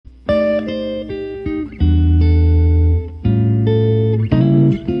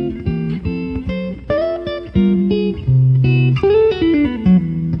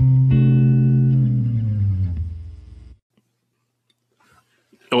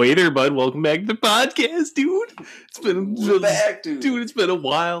Oh, hey there, bud. Welcome back to the podcast, dude. We're back, dude. Dude, it's been a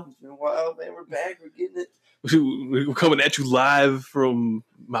while. It's been a while, man. We're back. We're getting it. We're coming at you live from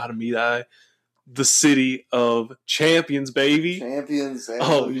Mahtomedi, the city of champions, baby. Champions.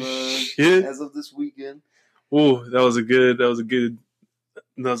 Shit! As of this weekend. Oh, that was a good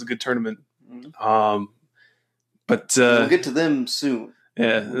tournament. Mm-hmm. But we'll get to them soon.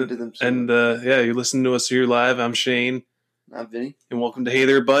 Yeah, you're listening to us here live. I'm Shane. I'm Vinny. And welcome to Hey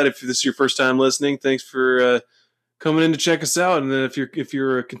There, Bud. If this is your first time listening, thanks for coming in to check us out. And then if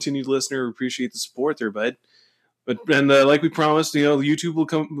you're a continued listener, we appreciate the support there, bud. And like we promised, YouTube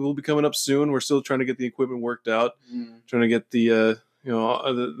will be coming up soon. We're still trying to get the equipment worked out, trying to get the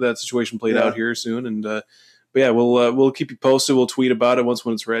that situation played out here soon. And but yeah, we'll keep you posted. We'll tweet about it when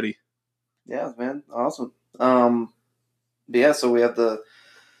it's ready. Yeah, man, awesome. But yeah, so we have the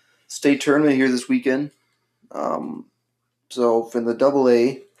state tournament here this weekend. So from the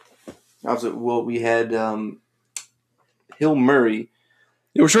AA, we had Hill Murray.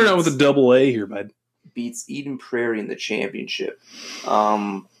 Yeah, we're starting out with a AA here, bud. Beats Eden Prairie in the championship.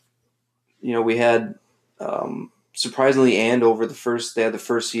 We had surprisingly Andover they had the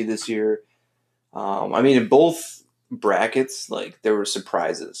first seed this year. In both brackets, there were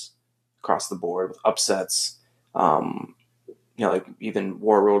surprises across the board with upsets. Even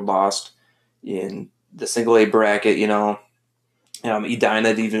War Road lost in the single A bracket, Edina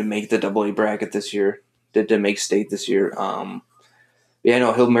didn't even make the AA bracket this year. Didn't make state this year.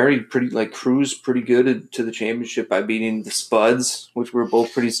 Hill Mary cruised pretty good to the championship by beating the Spuds, which we're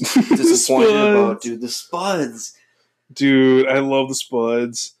both pretty disappointed about, dude. The Spuds. Dude, I love the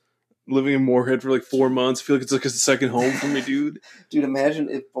Spuds. Living in Moorhead for 4 months. I feel like it's like a second home for me, dude. Dude, imagine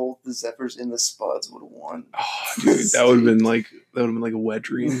if both the Zephyrs and the Spuds would have won. Oh, dude, that would have been like a wet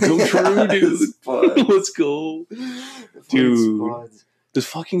dream come true, dude. Let's go. Dude. The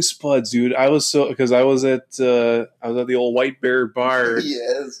fucking Spuds, dude. I was at the old White Bear bar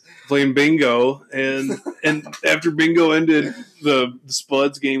playing bingo, and after bingo ended, the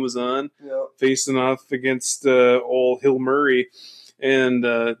Spuds game was on, facing off against old Hill Murray. And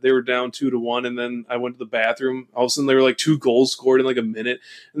they were down 2-1, and then I went to the bathroom. All of a sudden, there were 2 goals scored in a minute.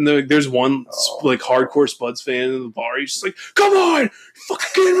 And there's one hardcore Spuds fan in the bar. He's just like, "Come on, you fucking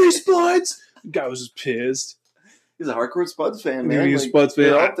kidding me, Spuds!" The guy was just pissed. He's a hardcore Spuds fan, man. He's a Spuds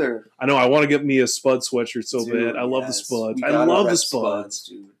fan. Out there. I know. I want to get me a Spud sweatshirt so bad. I love the Spuds. I love the Spuds,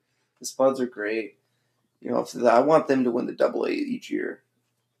 dude. The Spuds are great. I want them to win the AA each year.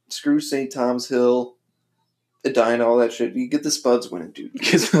 Screw St. Thomas Hill. Edina, all that shit. You get the Spuds winning, dude.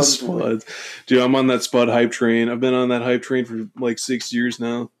 Get the Spuds. Dude, I'm on that Spud hype train. I've been on that hype train for 6 years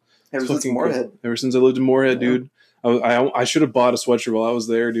now. Ever since Moorhead. Cool. Ever since I lived in Moorhead, dude. I should have bought a sweatshirt while I was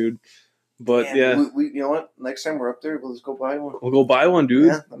there, dude. But we you know what? Next time we're up there, we'll just go buy one. We'll go buy one, dude.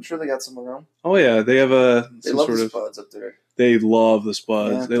 Yeah, I'm sure they got some around. Oh yeah, they have They love the Spuds up there. They love the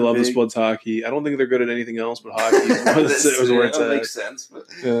Spuds. Yeah, they love big. the Spuds hockey. I don't think they're good at anything else but hockey. That makes sense. But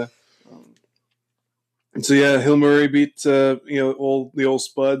yeah. And so Hill Murray beat the old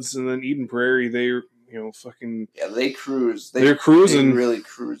Spuds, and then Eden Prairie. They're they cruise. They're cruising. They really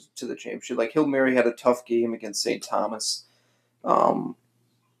cruise to the championship. Hill Murray had a tough game against St. Thomas.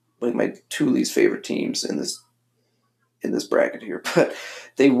 My 2 least favorite teams in this bracket here, but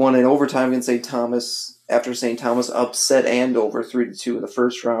they won in overtime against St. Thomas after St. Thomas upset Andover 3-2 in the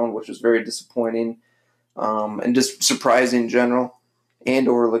first round, which was very disappointing and just surprising in general.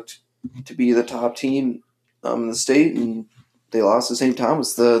 Andover looked to be the top team in the state, and they lost to St.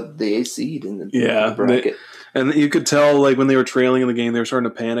 Thomas, the A seed in the bracket. And you could tell, when they were trailing in the game, they were starting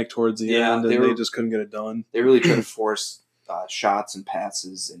to panic towards the end, and they just couldn't get it done. They really tried to force shots and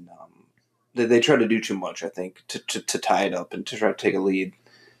passes, and they tried to do too much, I think, to tie it up and to try to take a lead.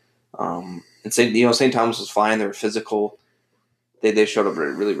 And St. Thomas was fine. They were physical. They showed up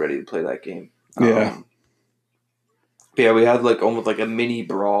really ready to play that game. We had almost a mini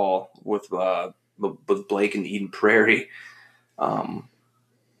brawl with Blake and Eden Prairie in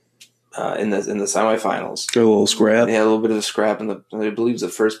the semifinals. A little scrap. They had a little bit of a scrap in I believe the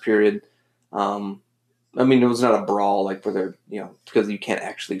first period. It was not a brawl where they're because you can't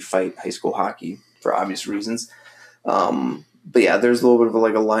actually fight high school hockey for obvious reasons. But yeah, there's a little bit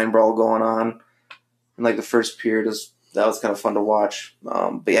of a line brawl going on, and the first period that was kind of fun to watch.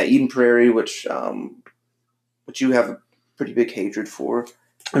 But yeah, Eden Prairie, which you have a pretty big hatred for.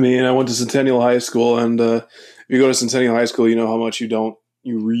 I went to Centennial High School, and if you go to Centennial High School, you know how much you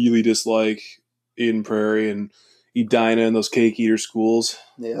really dislike Eden Prairie, and Edina and those cake eater schools.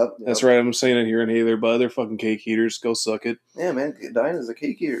 Yep. That's right. I'm saying it here and hey there, bud. They're fucking cake eaters. Go suck it. Yeah, man. Edina's a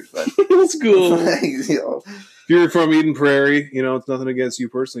cake eater. That's cool. You know. If you're from Eden Prairie, it's nothing against you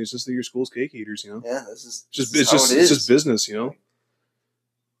personally. It's just that your school's cake eaters, Yeah, it's just business,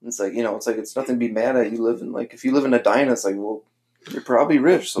 It's like, it's nothing to be mad at. If you live in Edina, it's like, well, you're probably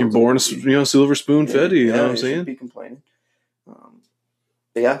rich. So you're born, silver spoon fed. You know what I'm saying? Shouldn't be complaining.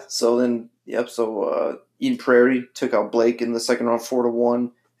 So then, Eden Prairie took out Blake in the second round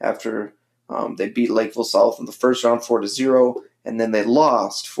 4-1 after they beat Lakeville South in the first round 4-0, and then they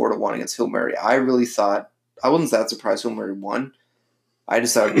lost 4-1 against Hill Mary. I really thought, I wasn't that surprised Hill Mary won. I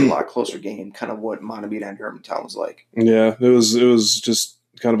just thought it would be a lot closer game, kind of what Mahtomedi and Hermantown was like. Yeah, it was just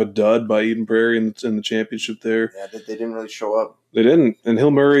kind of a dud by Eden Prairie in the championship there. Yeah, they didn't really show up. They didn't, and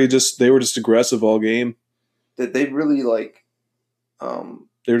Hill Murray they were just aggressive all game. They really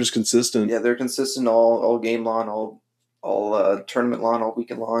they were just consistent. Yeah, they're consistent all game long, all tournament long, all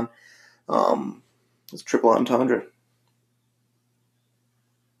weekend long. It's triple entendre.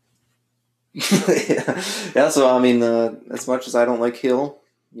 Yeah. So I mean, as much as I don't like Hill,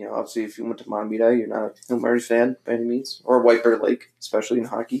 obviously if you went to Mahtomedi, you're not a Hill Mary fan by any means, or White Bear Lake, especially in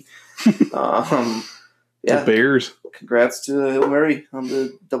hockey. The Bears. Congrats to Hill Mary on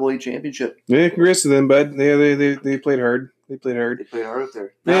the AA championship. Yeah, congrats to them, bud. Yeah, they played hard. They played hard out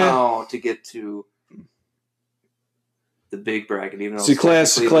there. Yeah. Now to get to the big bracket, even though see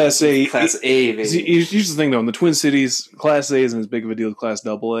Class A. Class A. Here's the thing, though. In the Twin Cities, Class A isn't as big of a deal as Class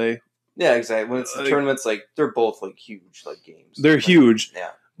AA. Yeah, exactly. When it's the tournaments, they're both huge games. They're huge.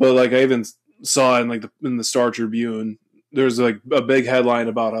 Yeah. But I even saw in the Star Tribune, there's a big headline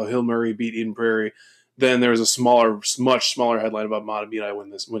about how Hill Murray beat Eden Prairie. Then there was a much smaller headline about Mahtomedi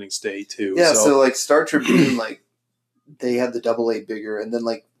winning state too. Yeah, so Star Tribune, they had the AA bigger, and then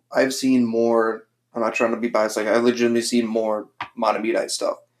I've seen more. I'm not trying to be biased. I legitimately seen more Mahtomedi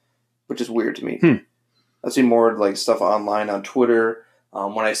stuff, which is weird to me. I've seen more stuff online on Twitter.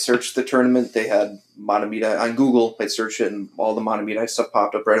 When I searched the tournament, they had Mahtomedi on Google. I searched it, and all the Mahtomedi stuff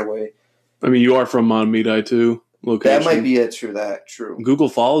popped up right away. I mean, you are from Mahtomedi too. Location. That might be it. True. Google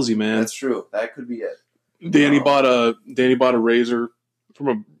follows you, man. That's true. That could be it. Danny bought a razor from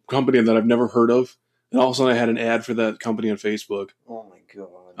a company that I've never heard of, and all of a sudden I had an ad for that company on Facebook. Oh my god!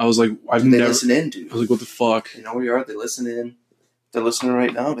 I was like, they listen in, dude. I was like, what the fuck? You know where you are? They listen in. They're listening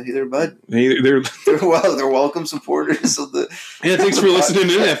right now to Heather Bud. They're welcome supporters of the. Yeah, thanks for listening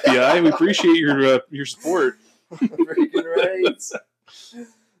in, FBI. We appreciate your support. Freaking right.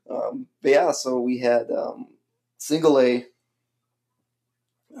 So we had single A.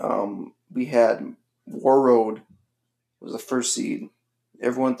 We had War Road was the first seed.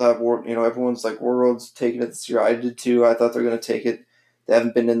 Everyone thought everyone's like War Road's taking it this year. I did too. I thought they're going to take it. They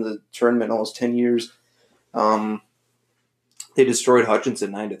haven't been in the tournament in almost 10 years. They destroyed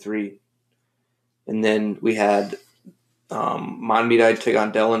Hutchinson 9-3. And then we had Mahtomedi take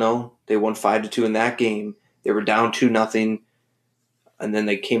on Delano. They won 5-2 in that game. They were down 2-0. And then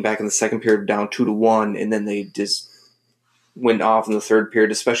they came back in the second period down 2-1. And then they just went off in the third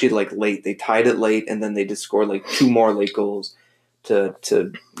period, especially late. They tied it late, and then they just scored 2 more late goals to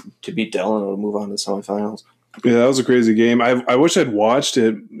beat Delano to move on to the semifinals. Yeah, that was a crazy game. I wish I'd watched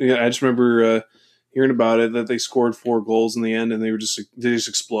it. Yeah, I just remember hearing about it, that they scored 4 goals in the end, and they just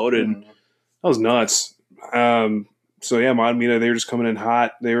exploded. Mm-hmm. That was nuts. So yeah, Mahtomedi, they were just coming in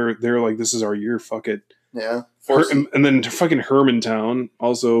hot. They were like, this is our year. Fuck it. Yeah. And then fucking Hermantown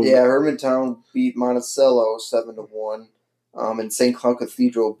also. Yeah, Hermantown beat Monticello 7-1. And St. Cloud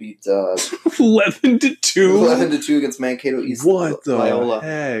Cathedral beat 11-2. 11-2 against Mankato East. What the Loyola.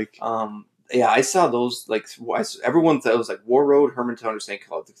 Heck? Yeah, I saw those. Everyone thought it was War Road, Hermantown, or St.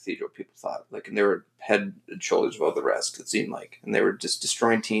 Cloud Cathedral. People thought and they were head and shoulders above the rest. It seemed and they were just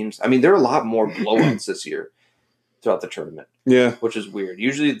destroying teams. I mean, there are a lot more blowouts this year throughout the tournament. Yeah, which is weird.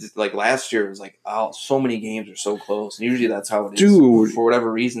 Usually, last year, it was so many games are so close, and usually that's how it is. Dude, for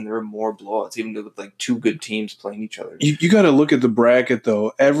whatever reason, there are more blowouts, even with 2 good teams playing each other. You got to look at the bracket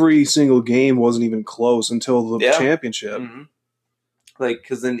though. Every single game wasn't even close until the championship. Mm-hmm.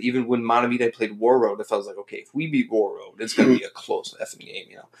 Because then even when Mahtomedi played War Road, I felt okay, if we beat War Road, it's going to be a close effing game.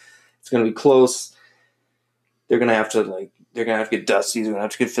 It's going to be close. They're going to have to get dusty. They're going to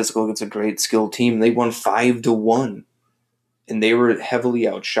have to get physical against a great skilled team. They won 5-1. And they were heavily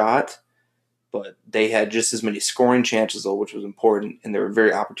outshot, but they had just as many scoring chances, though, which was important, and they were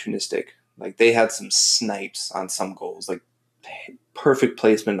very opportunistic. They had some snipes on some goals, perfect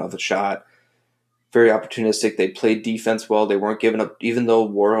placement of the shot, very opportunistic. They played defense well. They weren't giving up, even though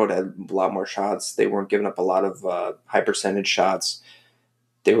War Road had a lot more shots, they weren't giving up a lot of high percentage shots.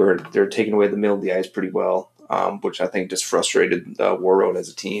 They were taking away the middle of the ice pretty well. which I think just frustrated War Road as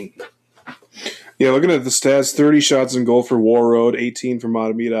a team. Yeah, looking at the stats, 30 shots in goal for War Road, 18 for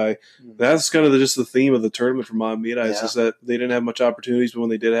Mahtomedi. That's kind of just the theme of the tournament for Mahtomedi. It's just that they didn't have much opportunities, but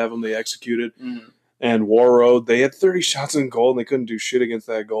when they did have them, they executed. And War Road, they had 30 shots in goal, and they couldn't do shit against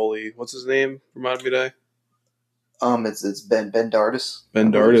that goalie. What's his name for Mahtomedi? It's Ben Dardis.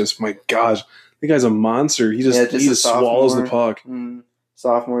 Ben Dardis. My gosh, the guy's a monster. He just swallows the puck.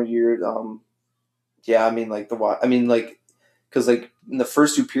 Sophomore year. Because in the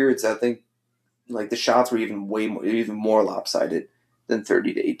first two periods, I think the shots were even more lopsided than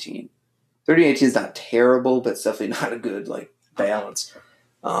 30-18. 30-18 is not terrible, but it's definitely not a good balance.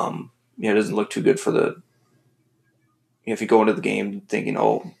 It doesn't look too good for the. If you go into the game thinking,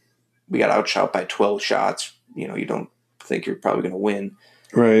 oh, we got outshot by 12 shots, you don't think you're probably going to win,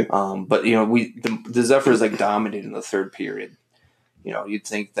 right? But the Zephyrs dominated in the third period. You'd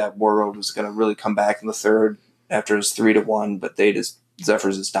think that War Road was going to really come back in the third after it was 3-1, but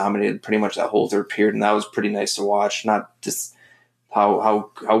Zephyrs just dominated pretty much that whole third period, and that was pretty nice to watch. Not just how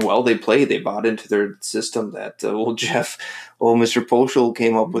well they played; they bought into their system that Mr. Poschel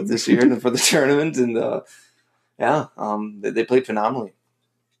came up with this year for the tournament, and they played phenomenally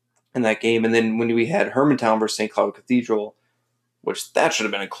in that game. And then when we had Hermantown versus St. Cloud Cathedral, which that should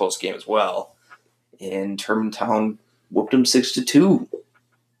have been a close game as well, and Hermantown whooped them 6-2.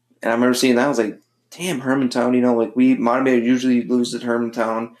 And I remember seeing that, I was like, damn, Hermantown, Mahtomedi usually lose at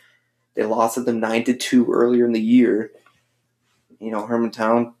Hermantown. They lost at them 9-2 earlier in the year.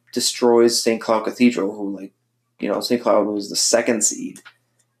 Hermantown destroys St. Cloud Cathedral, who, St. Cloud was the second seed.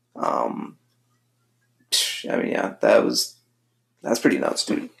 That's pretty nuts,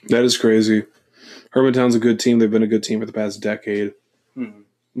 dude. That is crazy. Hermantown's a good team. They've been a good team for the past decade.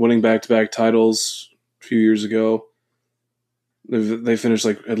 Winning back-to-back titles a few years ago. They finished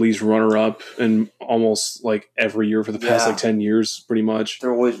at least runner-up in almost every year for the past 10 years, pretty much.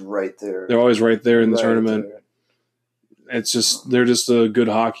 They're always right there. They're always right there in the tournament. There. It's just they're just a good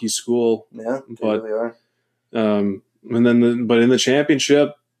hockey school. Yeah, they really are. And then but in the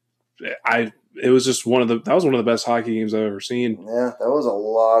championship, that was one of the best hockey games I've ever seen. Yeah, that was a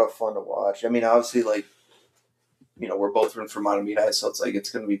lot of fun to watch. I mean, obviously, we're both rooting for Mahtomedi, so it's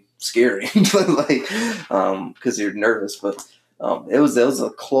going to be scary, because you're nervous. But it was a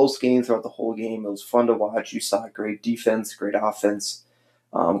close game throughout the whole game. It was fun to watch. You saw great defense, great offense,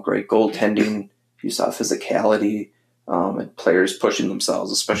 great goaltending. You saw physicality, and players pushing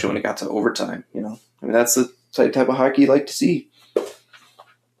themselves, especially when it got to overtime. That's the type of hockey you like to see.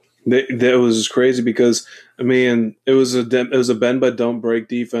 That was crazy because it was a bend but don't break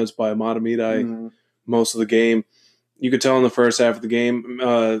defense by Mahtomedi most of the game. You could tell in the first half of the game,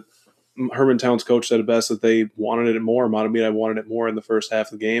 Hermantown's coach said it best that they wanted it more. Mahtomedi wanted it more in the first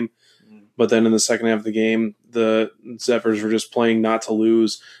half of the game, but then in the second half of the game, the Zephyrs were just playing not to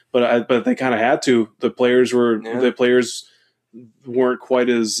lose. But they kind of had to. The players weren't quite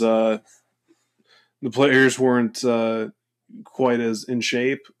as quite as in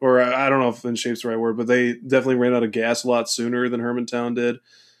shape, or I don't know if in shape's the right word, but they definitely ran out of gas a lot sooner than Hermantown did.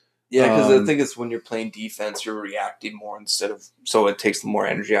 Yeah, because I think it's when you're playing defense, you're reacting more so it takes more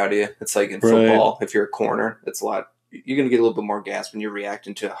energy out of you. It's like in football, if you're a corner, it's you're going to get a little bit more gas when you're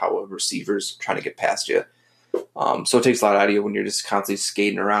reacting to how a receiver's trying to get past you. So it takes a lot out of you when you're just constantly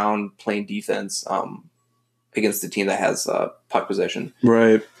skating around, playing defense against the team that has puck possession.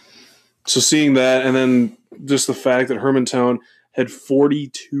 Right. So seeing that, and then just the fact that Hermantown had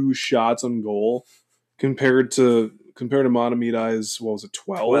 42 shots on goal compared to Mahtomedi's, 12?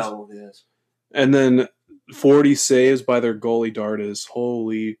 12, yes. And then 40 saves by their goalie Dardis.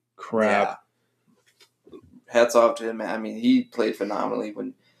 Holy crap. Yeah. Hats off to him, man. He played phenomenally.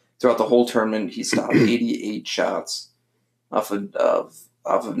 Throughout the whole tournament, he stopped 88 shots off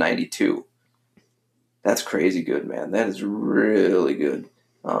of 92. That's crazy good, man. That is really good.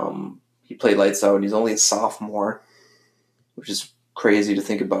 He played lights out, and he's only a sophomore, which is crazy to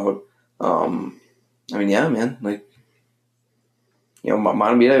think about. Yeah, man.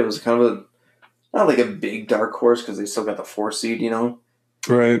 Mahtomedi was kind of not like a big dark horse because they still got the 4 seed,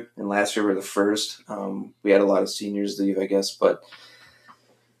 Right. And last year we were the first. We had a lot of seniors leave, I guess, but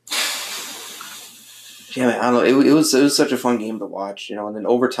yeah, man, I don't know. It was such a fun game to watch, And then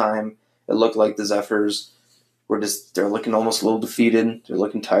overtime, it looked like the Zephyrs they're looking almost a little defeated. They're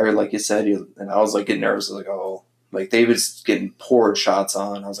looking tired, like you said. And I was getting nervous. I was they was getting poured shots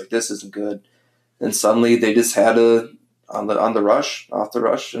on. I was like, this isn't good. And suddenly they just had off the rush,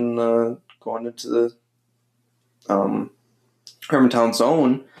 and going into the Hermantown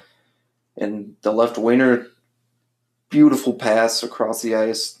zone, and the left winger, beautiful pass across the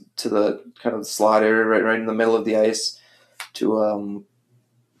ice to the kind of slot area right in the middle of the ice to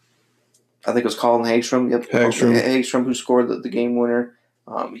I think it was Colin Hagstrom. Yep, Hagstrom who scored the game winner.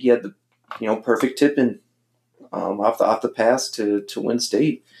 He had the perfect tip in off the pass to win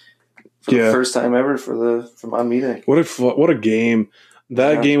state for the first time ever for Mahtomedi. What a game!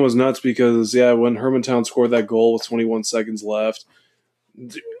 That game was nuts because when Hermantown scored that goal with 21 seconds left,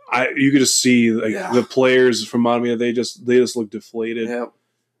 you could just see the players from Mahtomedi. They just looked deflated. Yeah.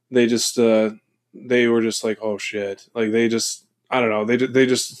 They just they were just like, oh shit! Like they just. I don't know. They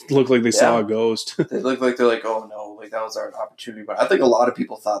just look like they saw a ghost. They look like they're like, oh no, like that was our opportunity. But I think a lot of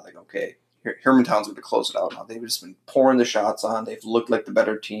people thought like, okay, Hermantown's going to close it out now. They've just been pouring the shots on. They've looked like the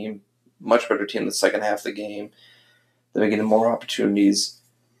better team, much better team in the second half of the game. They're getting more opportunities,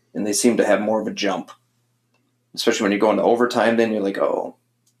 and they seem to have more of a jump. Especially when you go into overtime, then you're like, oh,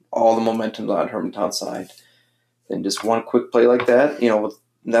 all the momentum's on Hermantown's side. Then just one quick play like that,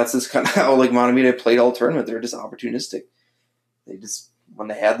 that's just kind of how like Mahtomedi played all tournament. They're just opportunistic. They just when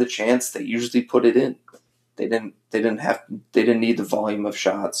they had the chance, they usually put it in. They didn't need the volume of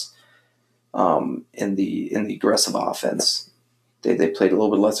shots in the aggressive offense. They played a little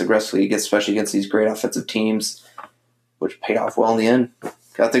bit less aggressively, especially against these great offensive teams, which paid off well in the end.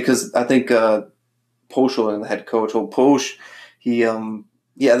 I think Poschel and the head coach, Posch,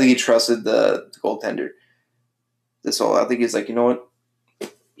 I think he trusted the goaltender. I think he's like, you know what,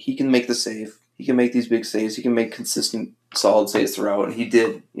 he can make the save. He can make these big saves. He can make consistent, solid saves throughout, and he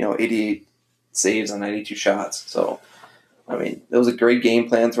did. 88 saves on 92 shots. So, I mean, it was a great game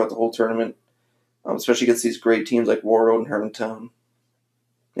plan throughout the whole tournament, especially against these great teams like Warroad and Hermantown.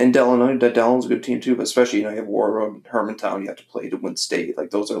 And Delano. Delano's a good team too, but especially you have Warroad and Hermantown. You have to play to win state. Like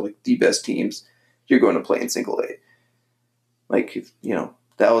those are like the best teams you're going to play in single A. Like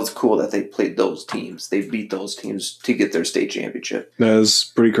that was cool that they played those teams. They beat those teams to get their state championship. That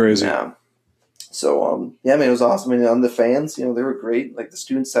is pretty crazy. Yeah. So, it was awesome. And on the fans, they were great. Like, the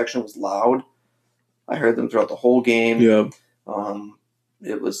student section was loud. I heard them throughout the whole game. Yeah.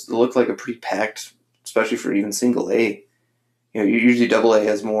 It looked like a pretty packed, especially for even single A. Usually double A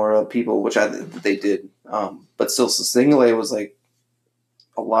has more people, which they did. But still, single A was like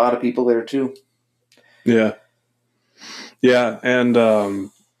a lot of people there too. Yeah. Yeah. And what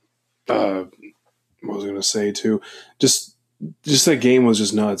was I going to say too? Just that game was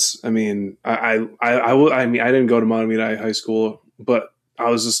just nuts. I mean, I didn't go to Mahtomedi High School, but I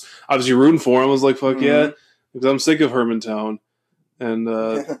was just obviously rooting for him. I was like, fuck yeah, because I'm sick of Hermantown,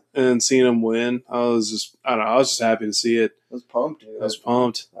 and seeing him win, I was just happy to see it. I was pumped, dude. I was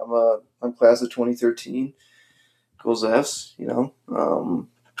pumped. I'm class of 2013. Goes Fs,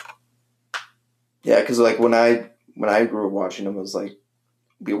 because like when I grew up watching them, it was like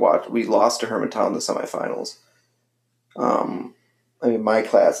we lost to Hermantown in the semifinals. My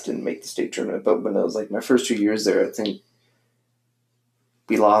class didn't make the state tournament, but when it was like my first 2 years there, I think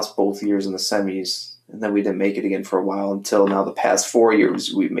we lost both years in the semis, and then we didn't make it again for a while until now. The past 4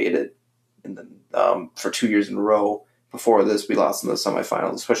 years we've made it, and then for 2 years in a row. Before this, we lost in the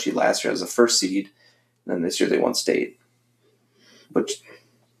semifinals, especially last year as a first seed, and then this year they won state, which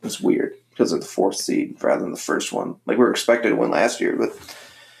was weird because of the fourth seed rather than the first one. Like we were expected to win last year, but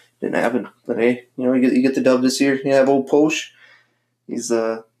didn't happen. But hey, you get the dub this year. You have old Posch. He's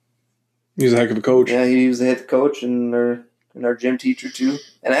a heck of a coach. Yeah, he was the head coach and our gym teacher too.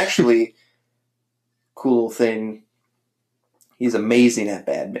 And actually, cool little thing, he's amazing at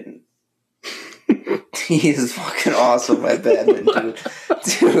badminton. He is fucking awesome at badminton,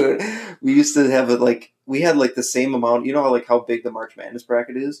 dude. We used to have we had the same amount. You know how big the March Madness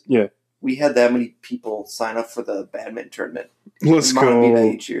bracket is? Yeah. We had that many people sign up for the badminton tournament. Let's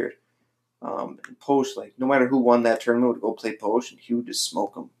go. Each year. Posch, no matter who won that tournament, would go play Posch, and he would just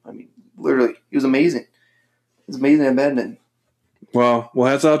smoke them. I mean, literally, he was amazing. He was amazing at badminton. Well,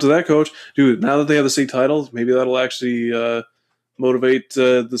 hats out to that coach. Dude, now that they have the state titles, maybe that'll actually motivate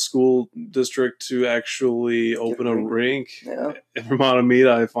the school district to actually open a rink in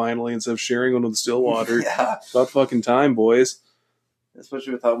Mahtomedi finally instead of sharing one with Stillwater. Yeah. It's about fucking time, boys.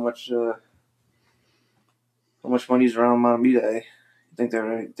 Especially with how much money's around Mahtomedi. I think they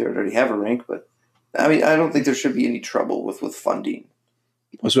already have a rink, but I mean, I don't think there should be any trouble with funding.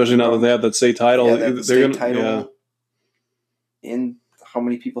 Especially now that they have that state title. Yeah, the state title. And how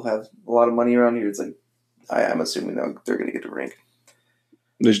many people have a lot of money around here? It's like, I'm assuming they're going to get a rink.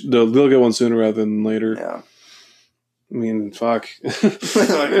 They'll get one sooner rather than later. Yeah. I mean, fuck.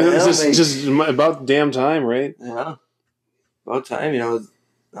 It's just about damn time, right? Yeah. About time, because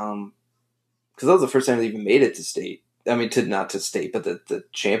that was the first time they even made it to state. I mean, not to state, but the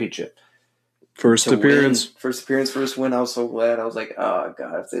championship. First appearance, first win. I was so glad. I was like, oh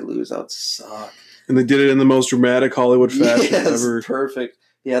god, if they lose, that would suck. And they did it in the most dramatic Hollywood fashion ever. Perfect.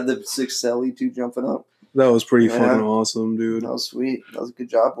 He had the 6 Sally too jumping up. That was pretty fucking awesome, dude. That was sweet. That was a good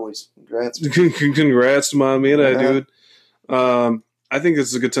job, boys. Congrats. Congrats to Mahtomedi, dude. I think this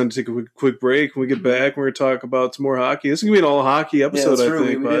is a good time to take a quick break. When we get back, we're going to talk about some more hockey. This is going to be an all-hockey episode, I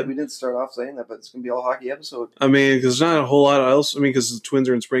think. We did start off saying that, but it's going to be all-hockey episode. I mean, because there's not a whole lot else. I mean, because the Twins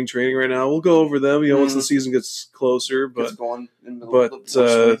are in spring training right now. We'll go over them, once the season gets closer. But right now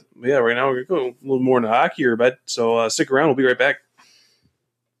we're going to go a little more into hockey here, bud. So stick around. We'll be right back.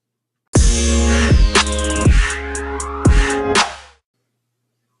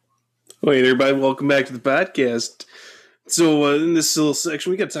 Hey, everybody. Welcome back to the podcast. So in this little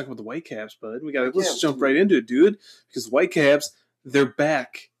section, we got to talk about the Whitecaps, bud. Let's jump right into it, dude. Because the Whitecaps, they're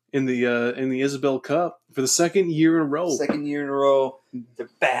back in the Isobel Cup for the second year in a row. They're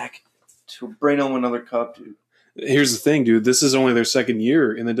back to bring home another cup, dude. Here's the thing, dude. This is only their second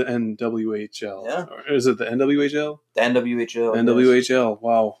year in the NWHL. Yeah. Or is it the NWHL? The NWHL. NWHL. Yes.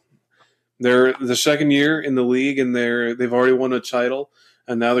 Wow. They're the second year in the league, and they've already won a title.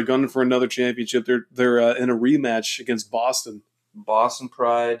 And now they're gunning for another championship. They're in a rematch against Boston. Boston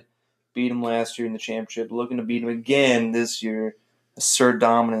Pride beat them last year in the championship. Looking to beat them again this year. Assert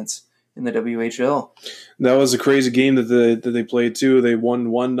dominance in the WHL. That was a crazy game that they played too. They won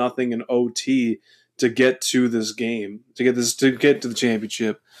 1-0 in OT to get to this game, to get to the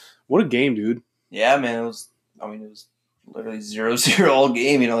championship. What a game, dude! Yeah, man. It was literally 0-0 all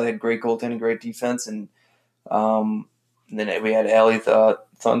game. They had great goaltending, great defense, and then we had Allie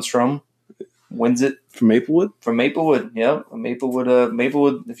Thunstrom wins it from Maplewood. Yeah,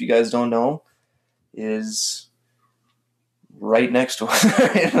 Maplewood. If you guys don't know, is right next to us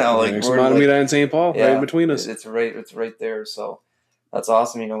right now. Next to Mahtomedi and St. Paul, right in between us. It's right there. So that's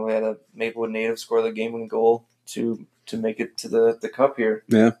awesome. We had a Maplewood native score the game-winning goal to make it to the cup here.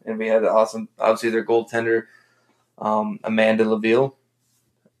 Yeah, and we had obviously their goaltender Amanda LaVille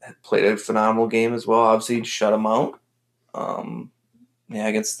played a phenomenal game as well. Obviously, shut them out.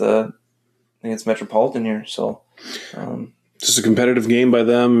 Against Metropolitan here. So, just a competitive game by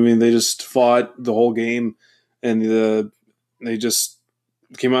them. I mean, they just fought the whole game, and they just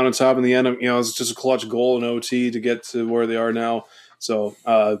came out on top in the end. It was just a clutch goal in OT to get to where they are now. So,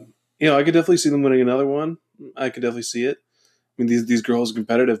 I could definitely see them winning another one. I could definitely see it. I mean, these girls are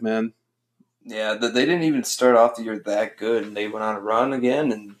competitive, man. Yeah, they didn't even start off the year that good, and they went on a run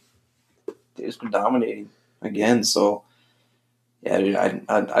again, and they've just been dominating again. So, yeah, dude,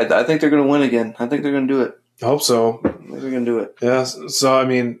 I think they're going to win again. I think they're going to do it. I hope so. I think they're going to do it. Yeah. So, I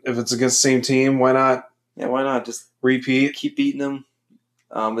mean, if it's against the same team, why not? Yeah, why not? Just repeat. Keep beating them.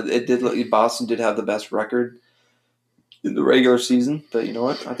 Boston did have the best record in the regular season, but you know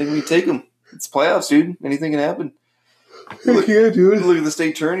what? I think we take them. It's playoffs, dude. Anything can happen. Yeah, dude. Look at the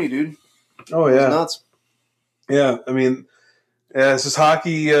state tourney, dude. Oh, yeah. It's nuts. Yeah, I mean, it's just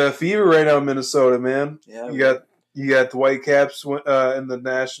hockey fever right now in Minnesota, man. Yeah, you got the Whitecaps in the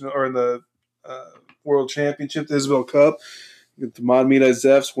national or in the World Championship, the Isobel Cup. You got the Mahtomedi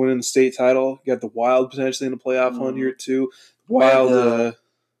Zephyrs winning the state title. You got the Wild potentially in the playoff hunt here too. Wild.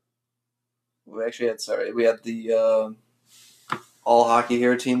 We had the all hockey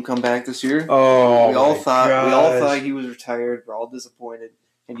hair team come back this year. Oh, we all thought he was retired. We're all disappointed,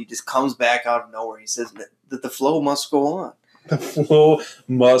 and he just comes back out of nowhere. He says that the flow must go on. The flow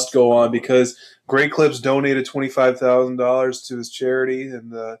must go on because Great Clips donated $25,000 to his charity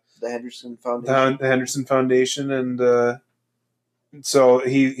and the Henderson Foundation. The Henderson Foundation, and so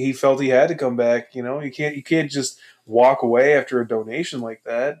he felt he had to come back. You can't just walk away after a donation like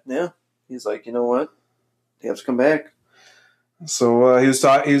that. Yeah, he's like, you know what, he has to come back. So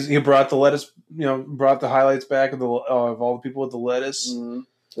he brought the lettuce, brought the highlights back of all the people with the lettuce. Mm-hmm.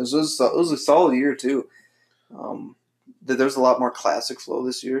 It was a solid year too. There's a lot more classic flow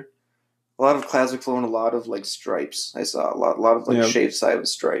this year. A lot of classic flow and a lot of stripes. I saw a lot of shaved side with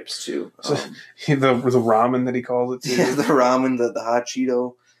stripes too. So, the ramen that he called it too. Yeah, the ramen, the hot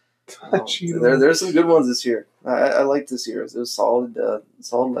Cheeto. There's some good ones this year. I like this year. It was solid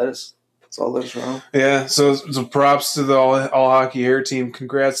lettuce. Solid lettuce ramen. Yeah. So props to the all hockey hair team.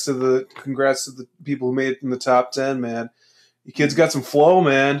 Congrats to the people who made it in the top 10, man. You kids got some flow,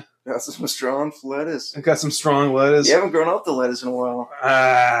 man. Got some strong lettuce. I got some strong lettuce. You haven't grown up the lettuce in a while.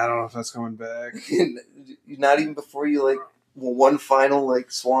 I don't know if that's coming back. Not even before you one final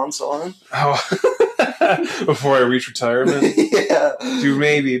swan song. Oh. Before I reach retirement. Yeah, dude,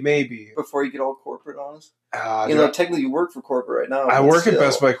 maybe before you get all corporate on us. Technically you work for corporate right now. I work at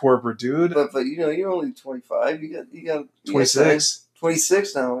Best Buy corporate, dude. But you're only 25. You got 26.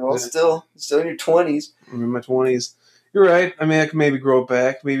 26 now. Well, still in your 20s. I'm in my 20s. You're right. I mean, I can maybe grow it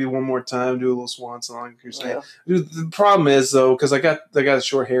back, maybe one more time, do a little swan song. Like you're saying, dude. The problem is though, because I got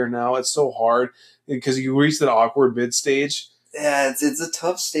short hair now. It's so hard because you reach that awkward mid stage. Yeah, it's a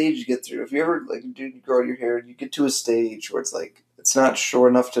tough stage to get through. If you ever you grow your hair, you get to a stage where it's like it's not short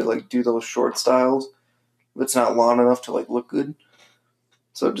enough to like do those short styles, but it's not long enough to like look good.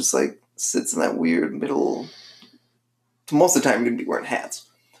 So it just like sits in that weird middle. So most of the time, you're gonna be wearing hats.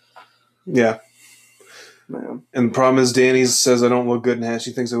 Yeah. Man. And the problem is, Danny says I don't look good in hats.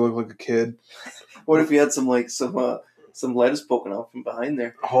 She thinks I look like a kid. What if you had some lettuce poking out from behind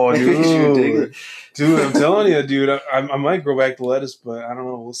there? Oh, dude, I'm telling you, dude, I might grow back the lettuce, but I don't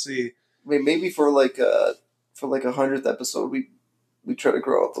know. We'll see. Maybe for like a 100th episode, we try to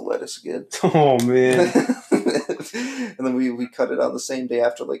grow out the lettuce again. Oh man! And then we cut it on the same day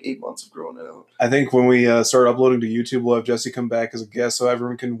after like 8 months of growing it out. I think when we start uploading to YouTube, we'll have Jesse come back as a guest, so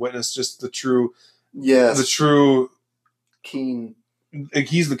everyone can witness just the true. Yes. The true Keen.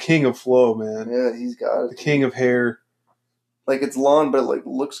 He's the king of flow, man. Yeah, he's got it. The king of hair. Like it's long, but it like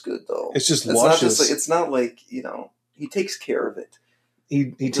looks good though. It's just luscious. It's not like he takes care of it. He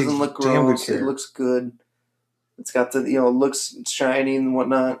doesn't look gross. It looks good. It's got the it looks shiny and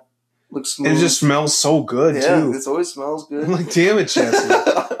whatnot. Looks smooth. And it just smells so good too. Yeah, it always smells good. I'm like, damn it, Jesse.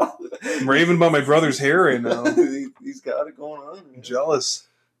 I'm raving about my brother's hair right now. He's got it going on. Man. I'm jealous.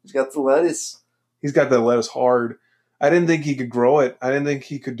 He's got the lettuce. He's got that lettuce hard. I didn't think he could grow it. I didn't think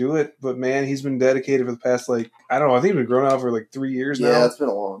he could do it. But, man, he's been dedicated for the past, I don't know. I think he's been growing out for 3 years now. Yeah, it's been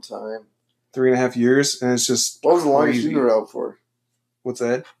a long time. 3.5 years. And it's just What was the longest you grew out for? What's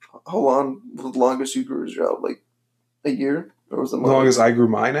that? How long was the longest you grew out? Like a year? Or was it as long as I grew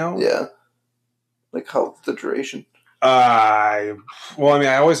mine out? Yeah. Like how the duration? I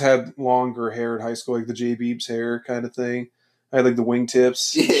always had longer hair in high school, like the J. Beeps hair kind of thing. I had the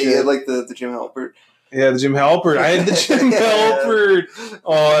wingtips. Yeah, like the Jim Halpert. Yeah, the Jim Halpert. I had the Jim Halpert.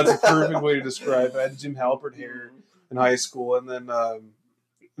 Oh, that's a perfect way to describe it. I had the Jim Halpert hair in high school, and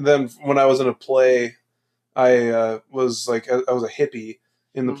then when I was in a play, I was a hippie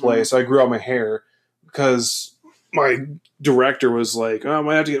in the play, so I grew out my hair because my director was like, "Oh, I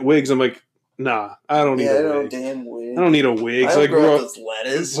might have to get wigs." I'm like, "Nah, I don't need a wig. Damn wig. I don't need a wig." So I grew out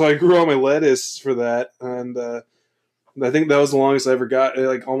lettuce. So I grew out my lettuce for that, and I think that was the longest I ever got.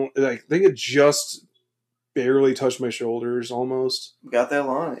 I think it just barely touched my shoulders, almost. Got that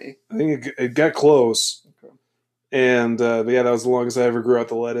long, eh? I think it got close. Okay. And but yeah, that was the longest I ever grew out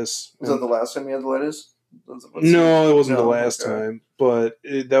the lettuce. Was that the last time you had the lettuce? No, it wasn't the last time, but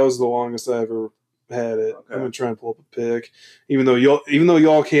that was the longest I ever had it. Okay. I'm gonna try and pull up a pic, even though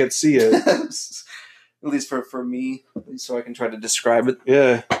y'all can't see it. At least for me, so I can try to describe it.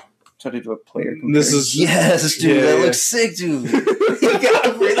 Yeah. Try to do a player comparison. This is dude. That looks sick, dude. You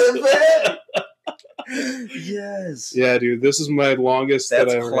gotta bring that back. Yes. Yeah, dude. This is my longest.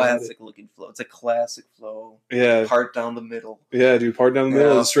 That's a classic looking flow. It's a classic flow. Yeah. Part down the middle. Yeah, dude. Part down the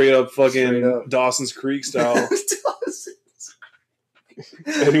middle. Straight up fucking Dawson's Creek style.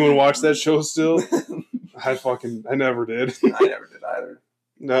 Anyone watch that show still? I never did. I never did either.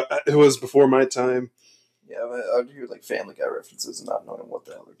 No, it was before my time. Yeah, I would hear Family Guy references and not knowing what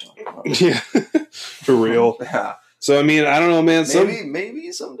the hell they're talking about. Yeah, for real. Yeah. So I mean, I don't know, man.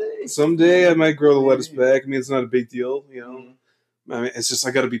 Maybe someday. Someday I might grow the lettuce back. I mean, it's not a big deal, you know. Mm-hmm. I mean, it's just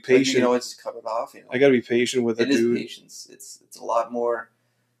I got to be patient. You can always just cut it off. I got to be patient with it, dude. It is patience. It's a lot more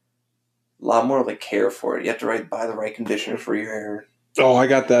like care for it. You have to buy the right conditioner for your hair. Oh, I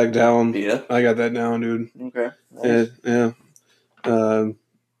got that down. Yeah, I got that down, dude. Okay. Nice. Yeah.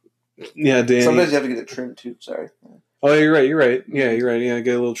 Yeah, Danny. Sometimes you have to get it trimmed too. Sorry. Oh, you're right. Yeah, you're right. Yeah,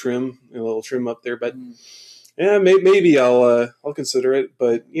 get a little trim up there, but yeah, maybe I'll consider it.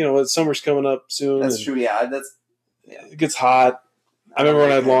 But summer's coming up soon. That's true. Yeah, it gets hot. I remember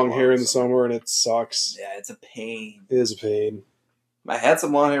when I had long hair in the summer, and it sucks. Yeah, it's a pain. It is a pain. I had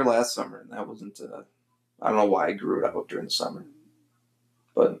some long hair last summer, and that wasn't. I don't know why I grew it out during the summer,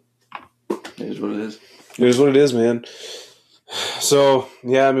 but it is what it is. It is what it is, man. So,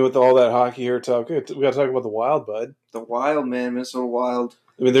 yeah, I mean, with all that hockey here talk, we got to talk about the Wild, bud. The Wild, man. Minnesota Wild.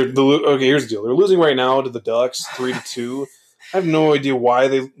 I mean, okay, here's the deal. They're losing right now to the Ducks, 3-2. I have no idea why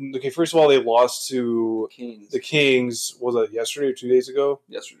okay, first of all, they lost to the Kings. Was that yesterday or 2 days ago?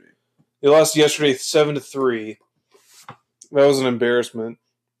 Yesterday. They lost yesterday 7-3. That was an embarrassment.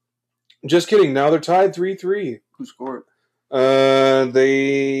 Just kidding. Now they're tied 3-3. Who scored?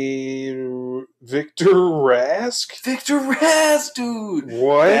 Victor Rask? Victor Rask, dude!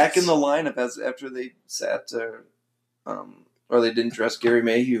 What? Back in the lineup after they sat or they didn't dress Gary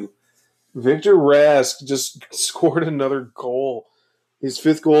Mayhew. Victor Rask just scored another goal. His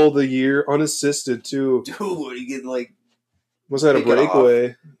 5th goal of the year, unassisted too. Dude, what you get like? Was that a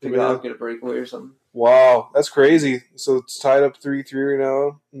breakaway? Pick it off, get a breakaway or something. Wow, that's crazy. So it's tied up 3-3 right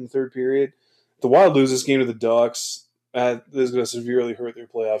now in the 3rd period. The Wild lose this game to the Ducks. That is going to severely hurt their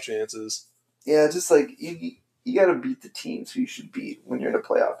playoff chances. Yeah, just like you got to beat the teams who you should beat when you're in a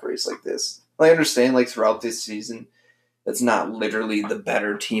playoff race like this. I understand, like throughout this season, it's not literally the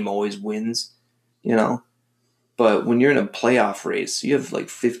better team always wins, you know. But when you're in a playoff race, you have like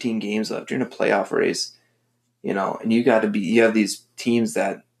 15 games left. You're in a playoff race, you know, and you have these teams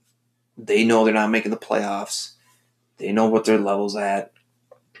that they know they're not making the playoffs. They know what their level's at.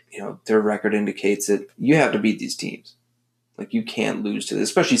 You know, their record indicates it. You have to beat these teams. Like, you can't lose to this,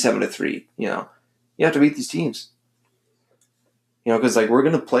 especially 7-3, you know. You have to beat these teams. You know, because, like, we're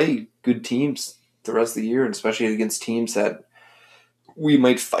going to play good teams the rest of the year, and especially against teams that we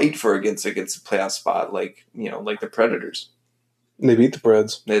might fight for against a playoff spot, like, you know, like the Predators. They beat the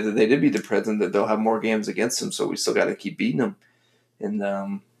Preds. They did beat the Preds, and they'll have more games against them, so we still got to keep beating them. And,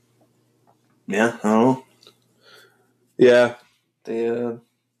 yeah, I don't know. Yeah.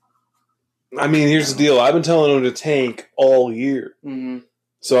 I mean, here's the deal. I've been telling them to tank all year. Mm-hmm.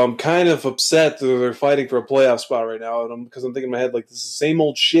 So I'm kind of upset that they're fighting for a playoff spot right now, because I'm thinking in my head, like, this is the same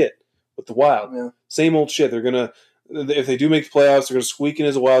old shit with the Wild. Yeah. Same old shit. They're going to, if they do make the playoffs, they're going to squeak in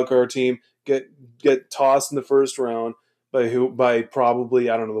as a wild card team, get tossed in the first round by probably,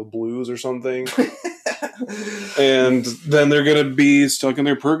 I don't know, the Blues or something. And then they're going to be stuck in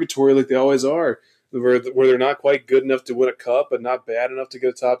their purgatory like they always are, where they're not quite good enough to win a cup, but not bad enough to get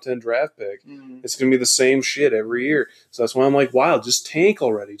a top 10 draft pick. Mm-hmm. It's going to be the same shit every year. So that's why I'm like, wow, just tank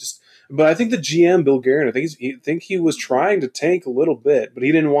already. But I think the GM, Bill Guerin, I think he was trying to tank a little bit, but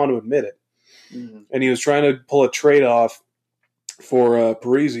he didn't want to admit it. Mm-hmm. And he was trying to pull a trade off for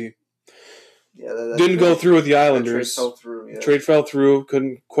Parise. Yeah, didn't go through with the Islanders. Trade fell through. Yeah. Trade fell through.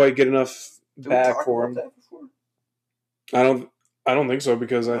 Couldn't quite get enough back for him. That before? I don't think so,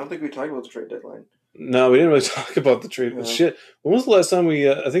 because I don't think we talked about the trade deadline. No, we didn't really talk about the trade. Yeah. Shit. When was the last time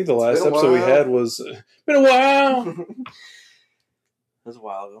we? I think the last episode we had was been a while. That was a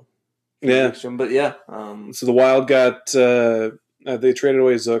while ago. Yeah, but yeah. So the Wild got they traded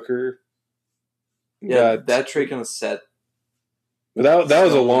away Zucker. Yeah, that trade kind of set. But that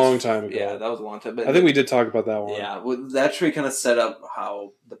was a long time ago. Yeah, that was a long time. But I think we did talk about that one. Yeah, well, that trade kind of set up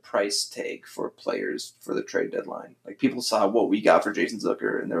how the price tag for players for the trade deadline. Like, people saw what we got for Jason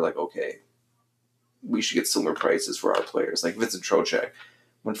Zucker, and they're like, okay, we should get similar prices for our players. Like, Vincent Trocheck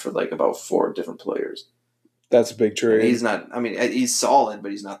went for like about 4 different players. That's a big trade. And he's not. I mean, he's solid,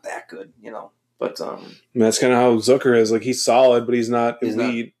 but he's not that good, you know. But that's kind of how Zucker is. Like, he's solid, but he's not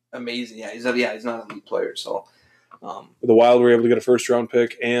elite. Not amazing. Yeah, he's not an elite player. So. The Wild were able to get a first-round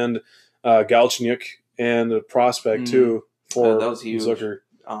pick and Galchenyuk and a prospect, too, for that was huge. Zucker.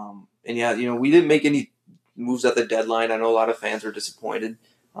 And, yeah, you know, we didn't make any moves at the deadline. I know a lot of fans were disappointed,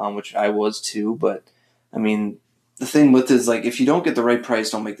 which I was, too. But, I mean, the thing with it is, like, if you don't get the right price,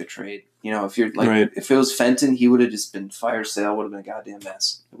 don't make the trade. You know, if you're like, right. If it was Fenton, he would have just been fire sale, would have been a goddamn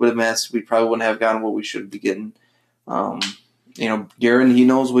mess. It would have messed. We probably wouldn't have gotten what we should be getting. You know, Guerin, he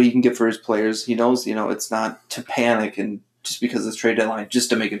knows what he can get for his players. He knows, you know, it's not to panic and just because of the trade deadline, just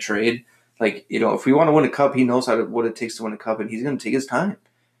to make a trade. Like, you know, if we want to win a cup, he knows what it takes to win a cup, and he's going to take his time.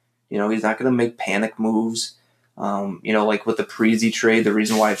 You know, he's not going to make panic moves. You know, like with the Parise trade, the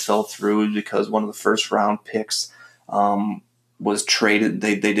reason why it fell through is because one of the first-round picks was traded.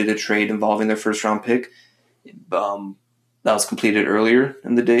 They did a trade involving their first-round pick. That was completed earlier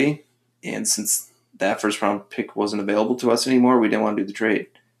in the day, and since that first-round pick wasn't available to us anymore, we didn't want to do the trade.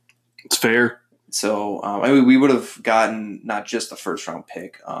 It's fair. So, I mean, we would have gotten not just a first-round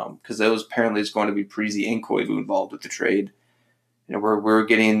pick, because that was apparently going to be Parise and Koivu involved with the trade. You know, we're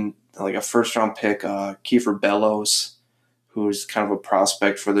getting like a first-round pick, Kiefer Bellows, who's kind of a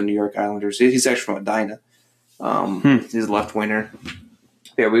prospect for the New York Islanders. He's actually from Edina. He's a left winger.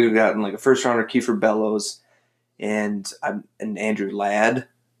 Yeah, we would have gotten like a first-rounder, Kiefer Bellows, and Andrew Ladd,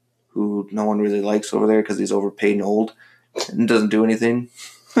 who no one really likes over there because he's overpaid and old and doesn't do anything.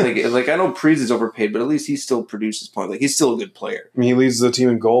 like I know Parise is overpaid, but at least he still produces points. Like, he's still a good player. I mean, he leads the team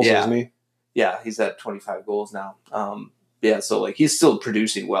in goals, doesn't he? Yeah, he's at 25 goals now. Yeah, so like he's still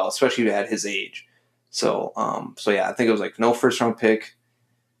producing well, especially at his age. So yeah, I think it was like no first round pick.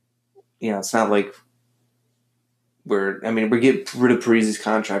 You know, it's not like we get rid of Parise's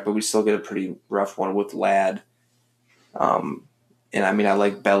contract, but we still get a pretty rough one with Ladd. And I mean, I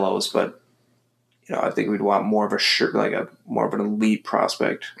like Bellows, but you know, I think we'd want more of more of an elite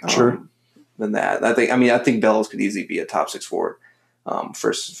prospect than that. I think Bellows could easily be a top 6 forward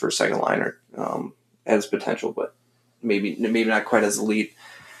for second liner at his potential, but maybe not quite as elite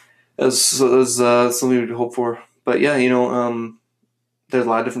as something we would hope for. But yeah, there's a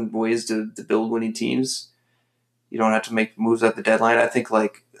lot of different ways to build winning teams. You don't have to make moves at the deadline. I think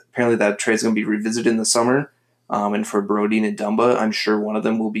apparently that trade's going to be revisited in the summer. And for Brodeen and Dumba, I'm sure one of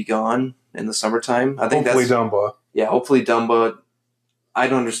them will be gone in the summertime. I think hopefully Dumba. Yeah, hopefully Dumba. I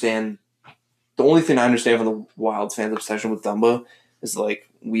don't understand. The only thing I understand from the Wild fans' obsession with Dumba is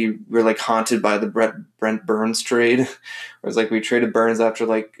we're haunted by the Brent Burns trade. Where it's we traded Burns after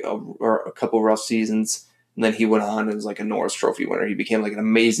a couple rough seasons, and then he went on and was a Norris Trophy winner. He became an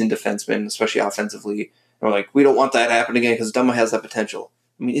amazing defenseman, especially offensively. And we're we don't want that to happen again because Dumba has that potential.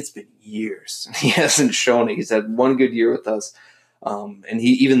 I mean, it's been years. He hasn't shown it. He's had one good year with us. And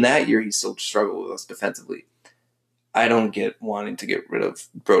even that year, he still struggled with us defensively. I don't get wanting to get rid of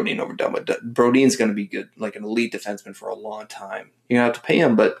Brodeen over Dumba. Brodeen's going to be good, an elite defenseman for a long time. You have to pay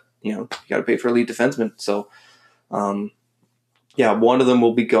him, but, you got to pay for elite defensemen. So, one of them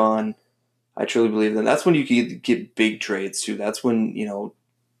will be gone. I truly believe that. That's when you can get big trades, too. That's when,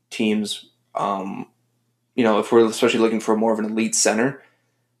 teams, if we're especially looking for more of an elite center,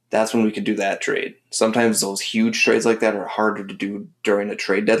 that's when we could do that trade. Sometimes those huge trades like that are harder to do during a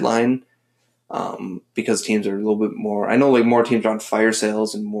trade deadline because teams are a little bit more – I know more teams are on fire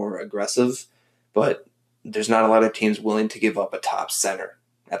sales and more aggressive, but there's not a lot of teams willing to give up a top center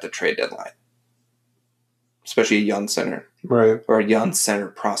at the trade deadline, especially a young center. Right. Or a young center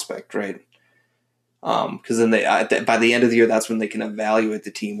prospect, right? Because then by the end of the year, that's when they can evaluate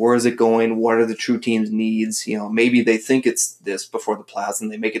the team. Where is it going? What are the true team's needs? Maybe they think it's this before the playoffs,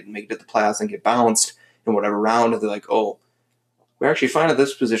 and they make it to the playoffs and get bounced in whatever round. And they're oh, we're actually fine at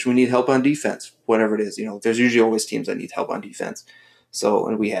this position. We need help on defense, whatever it is. There's usually always teams that need help on defense. So,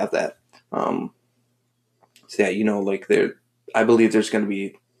 and we have that. I believe there's going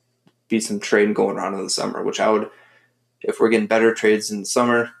to be some trading going on in the summer, which if we're getting better trades in the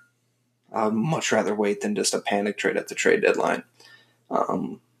summer, I'd much rather wait than just a panic trade at the trade deadline.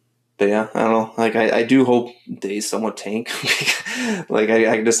 But yeah, I don't know. I do hope they somewhat tank. I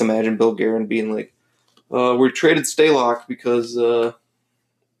can just imagine Bill Guerin being we traded Stalock because, I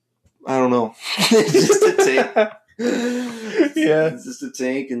don't know. It's just a tank. Yeah. It's just a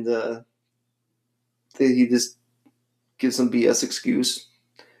tank, and he just gives some BS excuse,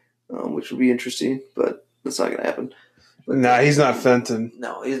 which would be interesting, but that's not going to happen. But, he's not Fenton.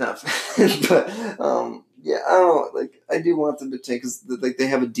 No, he's not Fenton. But, I don't know. I do want them to tank because, they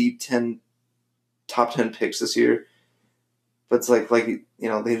have a deep top 10 picks this year. But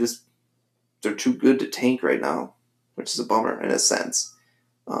it's they're too good to tank right now, which is a bummer in a sense.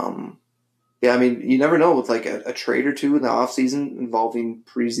 I mean, you never know with a trade or two in the offseason involving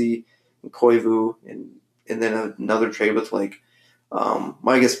Parisi and Koivu and then another trade with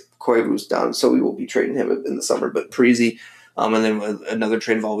I guess Koivu's down, so we will be trading him in the summer. But Parisi, and then another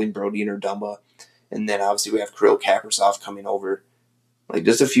trade involving Brodeen or Dumba, and then obviously we have Kirill Kaprizov coming over.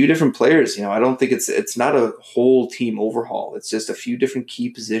 Just a few different players. I don't think it's not a whole team overhaul. It's just a few different key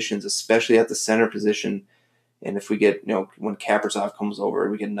positions, especially at the center position. And if we get when Kaprizov comes over,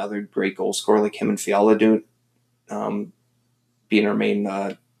 we get another great goal scorer like him and Fiala do, being our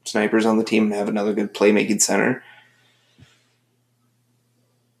main snipers on the team and have another good playmaking center.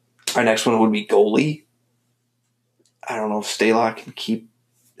 Our next one would be goalie. I don't know if Stalock can keep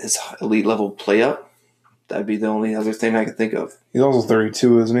his elite level play up. That'd be the only other thing I could think of. He's also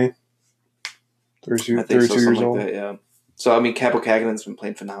 32, isn't he? 32 years old. That, yeah. So, I mean, Capo Kaganen's been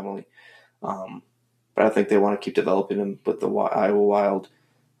playing phenomenally. But I think they want to keep developing him with the Iowa Wild,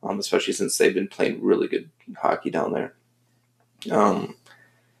 especially since they've been playing really good hockey down there. I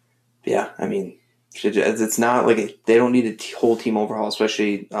mean, it's not they don't need a whole team overhaul,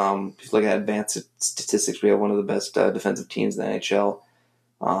 especially if you look at advanced statistics. We have one of the best defensive teams in the NHL,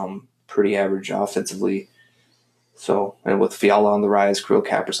 pretty average offensively. So, and with Fiala on the rise, Kirill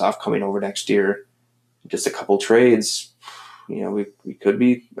Kaprizov coming over next year, just a couple trades, we could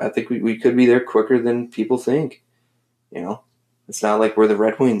be. I think we could be there quicker than people think. It's not like we're the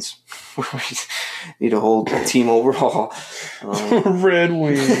Red Wings. We need a whole team overhaul. Red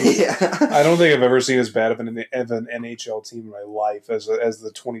Wings. Yeah. I don't think I've ever seen as bad of an NHL team in my life as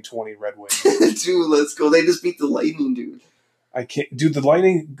the 2020 Red Wings. Dude, let's go. They just beat the Lightning, dude. I can't, dude. The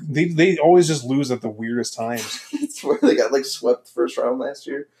Lightning, they always just lose at the weirdest times. It's where they got swept the first round last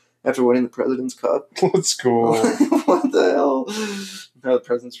year after winning the President's Cup. Let's go. What the hell? The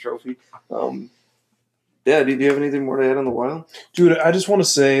President's Trophy. Yeah, do you have anything more to add on the Wild? Dude, I just want to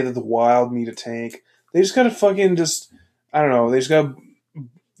say that the Wild need a tank. They just got to fucking I don't know, they just got to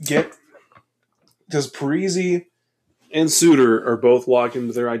get, does Parisi and Suter are both locked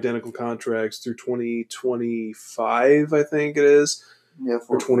into their identical contracts through 2025, I think it is. Yeah,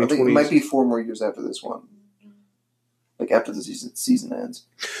 or 2020. I think it might be 4 more years after this one. Like after the season ends.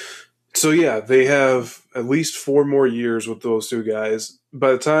 So yeah, they have at least 4 more years with those two guys.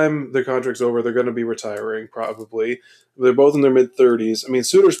 By the time their contract's over, they're going to be retiring probably. They're both in their mid-30s. I mean,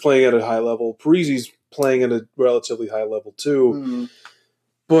 Suter's playing at a high level. Parisi's playing at a relatively high level too. Mm-hmm.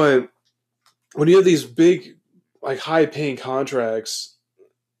 But when you have these big, like high-paying contracts,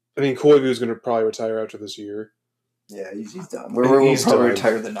 I mean, Koivu's going to probably retire after this year. Yeah, he's done. We'll probably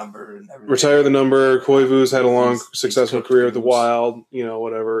retire the number. And everything. Retire the number. Koivu's had a long, successful career with the Wild,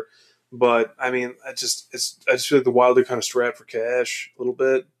 whatever. But, I mean, I just feel like the Wild are kind of strapped for cash a little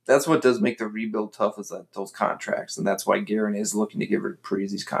bit. That's what does make the rebuild tough is that those contracts, and that's why Guerin is looking to get rid of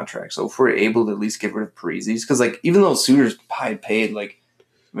Parisi's contract. So if we're able to at least get rid of Parisi's, because like even though Suter's high paid, like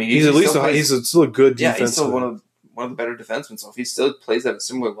I mean he's at least he's still a good defenseman. Yeah, he's still one of the better defensemen. So if he still plays at a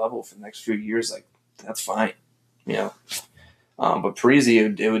similar level for the next few years, like that's fine, But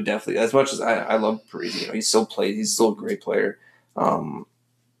Parisi, it would definitely, as much as I love Parisi, he still plays. He's still a great player. But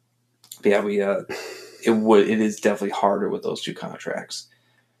yeah, it is definitely harder with those two contracts,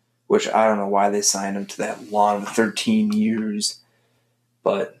 which I don't know why they signed him to that long 13 years,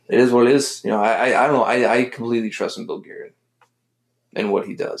 but it is what it is. I don't know. I completely trust in Bill Guerin and what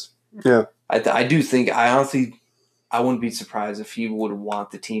he does. Yeah, I do think I wouldn't be surprised if he would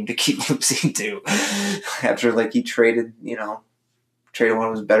want the team to keep losing too, after like he traded one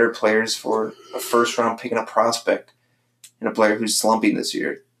of his better players for a first round pick and a prospect and a player who's slumping this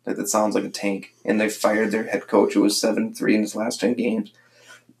year. That sounds like a tank. And they fired their head coach who was 7-3 in his last 10 games.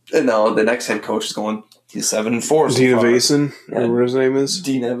 And now the next head coach is he's 7-4. Dean Evison, or what his name is?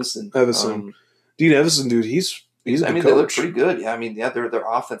 Dean Evison. Dean Evison, dude, he's they look pretty good. Yeah, I mean, their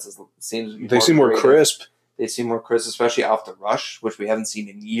offense seems they seem more crisp. They seem more crisp, especially off the rush, which we haven't seen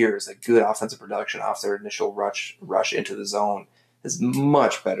in years. Like good offensive production off their initial rush into the zone is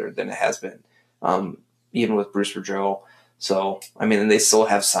much better than it has been, even with Bruce Boudreau. So I mean, and they still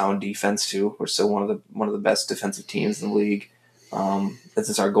have sound defense too. We're still one of the best defensive teams in the league.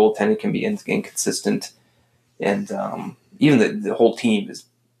 Since our goaltending can be inconsistent, and even the whole team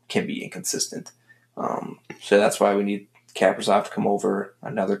can be inconsistent. So that's why we need Kaprizov to come over,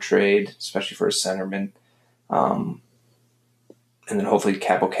 another trade, especially for a centerman. And then hopefully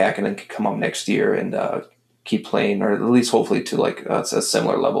Capo Kakinen can come up next year and keep playing, or at least hopefully to like a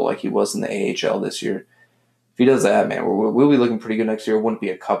similar level like he was in the AHL this year. If he does that, man, we'll be looking pretty good next year. It wouldn't be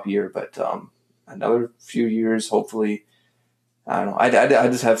a cup year, but another few years, hopefully. I don't know. I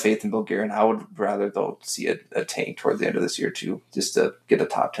just have faith in Bill Guerin. I would rather, though, see a tank toward the end of this year, too, just to get a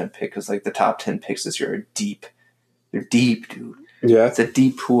top 10 pick. Because, like, the top 10 picks this year are deep. They're deep, dude. Yeah. It's a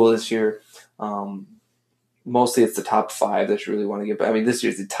deep pool this year. Mostly it's the top 5 that you really want to get. But, I mean, this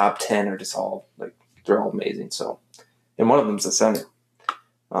year's the top 10 are just all, like, they're all amazing. So, and one of them's the center.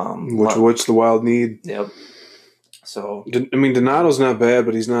 Which the Wild need. Yep. So. I mean, Donato's not bad,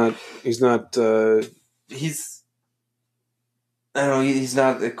 but he's not. I don't know, he's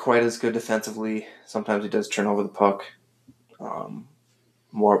not quite as good defensively. Sometimes he does turn over the puck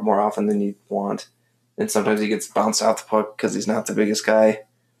more often than you'd want. And sometimes he gets bounced off the puck because he's not the biggest guy.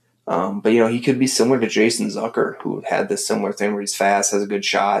 But, he could be similar to Jason Zucker, who had this similar thing where he's fast, has a good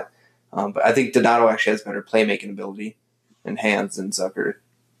shot. But I think Donato actually has better playmaking ability and hands than Zucker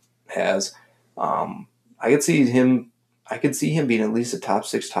has. I could see him being at least a top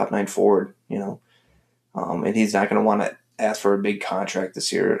 6, top 9 forward, and he's not going to want to ask for a big contract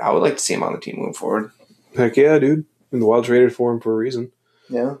this year. I would like to see him on the team moving forward. Heck yeah, dude. And the Wild traded for him for a reason.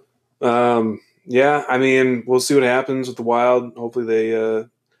 Yeah. Yeah, I mean, we'll see what happens with the Wild. Hopefully they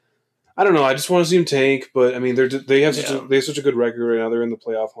I don't know. I just want to see them tank, but I mean, they have such a good record right now. They're in the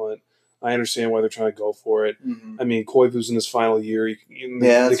playoff hunt. I understand why they're trying to go for it. Mm-hmm. I mean, Koivu's in his final year.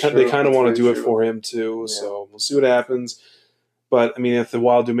 They kind of want to do it for him too. Yeah. So we'll see what happens. But I mean, if the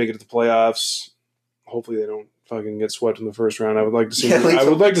Wild do make it to the playoffs, hopefully they don't fucking get swept in the first round. I would like to see. I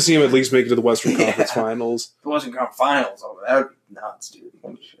would like to see him at least make it to the Western Conference Finals. The Western Conference Finals, that would be nuts, dude.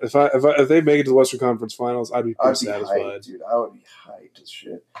 If they make it to the Western Conference Finals, I'd be pretty satisfied. Hyped, dude. I would be hyped as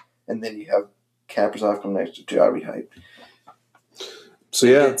shit. And then you have Kaprizov come next to I'd be hyped. So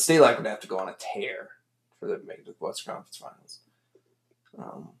yeah, State Line would have to go on a tear for them to make it to the Western Conference Finals.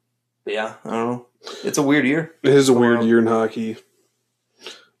 But yeah, I don't know. It's a weird year. It is a weird year in hockey.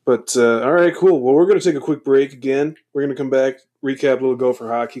 But all right, cool. Well, we're going to take a quick break again. We're going to come back, recap a little Gopher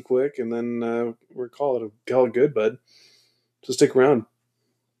hockey quick, and then we're call it good, bud. So stick around.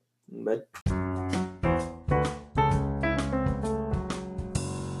 Bud.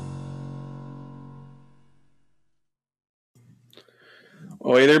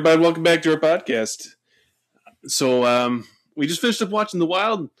 Well, hey there, bud. Welcome back to our podcast. So, we just finished up watching the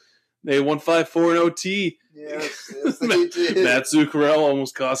Wild. They won 5-4 in OT. Yes, they did. Matt Zuccarello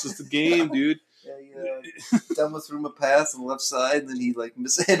almost cost us the game, dude. Dumba threw him a pass on the left side, and then he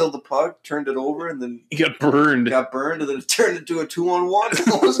mishandled the puck, turned it over, and then he got burned. And then it turned into a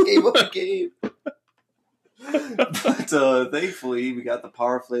 2-on-1. Almost gave up the game. But thankfully, we got the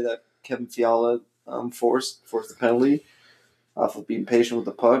power play that Kevin Fiala forced the penalty off of being patient with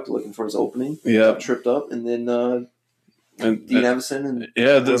the puck, looking for his opening. Yeah, tripped up, and then Dean Evison and the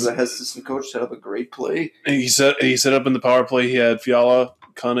head assistant coach set up a great play. He set up in the power play. He had Fiala,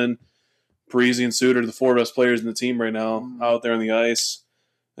 Cunnin, Parisi, and Suter, the four best players in the team right now, out there on the ice,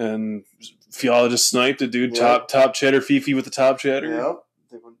 and Fiala just sniped it, dude. Yep. Top cheddar, Fifi with the top cheddar. Yep,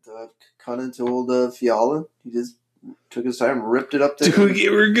 they went Cunnin to old Fiala. He just took his time, ripped it up there. Dude,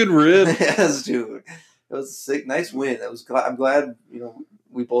 gave her a good rip. Yes, dude. It was a sick, nice win. I'm glad,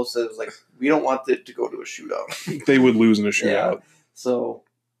 we both said it was like, we don't want it to go to a shootout. They would lose in a shootout. Yeah. So,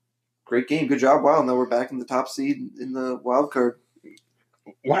 great game. Good job, Wild. Now we're back in the top seed in the wild card.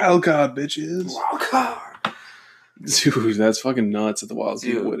 Wild card, bitches. Wild card. Dude, that's fucking nuts that the Wilds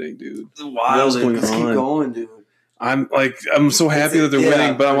keep winning, dude. The Wilds keep going, dude. I'm so happy that they're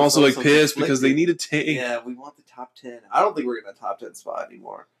winning, but I'm also pissed because they need to take. Yeah, we want the top 10. I don't think we're getting a top 10 spot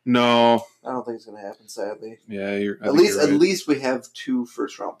anymore. No, I don't think it's going to happen. Sadly. Yeah, at least we have 2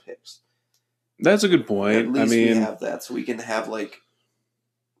 first round picks. That's a good point. At least we have that, so we can have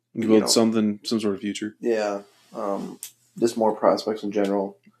build some sort of future. Yeah, just more prospects in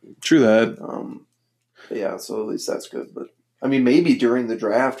general. True that. Yeah, so at least that's good. But maybe during the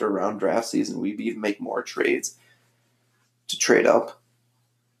draft or around draft season, we even make more trades to trade up.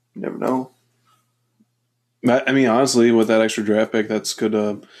 You never know. Honestly, with that extra draft pick, that's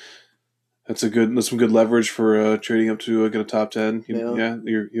good. That's some good leverage for trading up to get a top 10.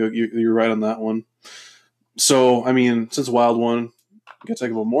 You're right on that one. So, since Wild won, we got to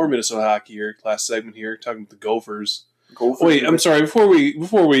talk about more Minnesota hockey here. Last segment here, talking about the Gophers. Wait, I'm sorry. Before we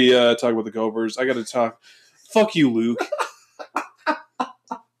talk about the Gophers, I got to talk. Fuck you, Luke.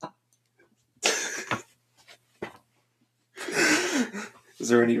 Is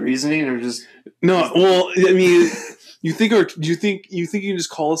there any reasoning or just no? Well, you think you can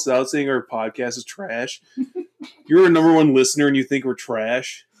just call us out saying our podcast is trash? You're our number one listener, and you think we're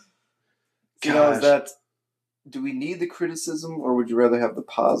trash? Gosh. Do we need the criticism, or would you rather have the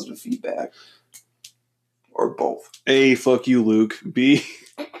positive feedback, or both? A, fuck you, Luke. B,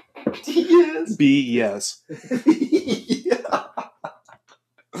 yes. B, yes. Yeah.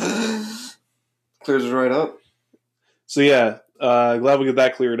 Clears it right up. So yeah. Glad we got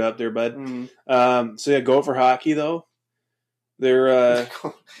that cleared up there, bud. Mm-hmm. Gopher hockey though. They're in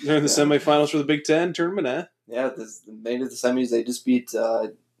the semifinals for the Big Ten tournament, eh? Yeah, they made it to the semis. They just beat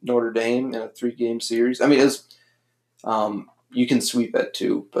Notre Dame in a 3-game series. It was you can sweep that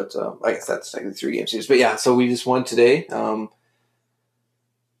too, but I guess that's technically 3-game series. But yeah, so we just won today.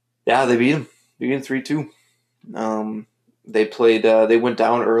 They beat them. They beat them 3-2. They played. They went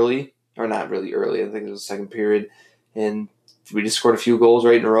down early, or not really early. I think it was the second period, and we just scored a few goals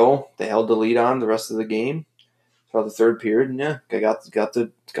right in a row. They held the lead on the rest of the game throughout the third period, and I got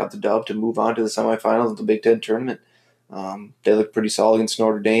the dub to move on to the semifinals of the Big Ten tournament. They looked pretty solid against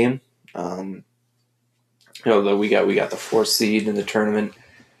Notre Dame. We got the 4th seed in the tournament,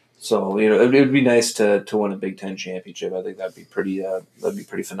 so it would be nice to win a Big Ten championship. I think that'd be pretty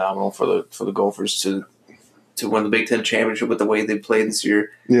phenomenal for the Gophers to win the Big Ten championship with the way they played this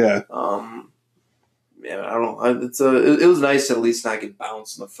year. Yeah. I don't know. It was nice to at least not get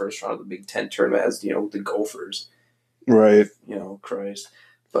bounced in the first round of the Big Ten tournament as the Gophers, right? Christ.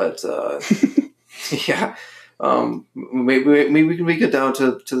 But yeah, maybe we can make it down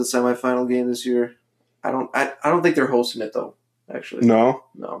to the semifinal game this year. I don't think they're hosting it though. Actually, no.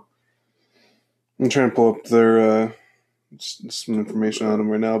 I'm trying to pull up their some information on them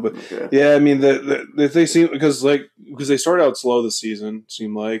right now, but okay. Yeah, they seem because they started out slow this season.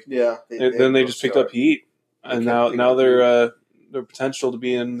 Seemed like then they just picked up heat, and now they're potential to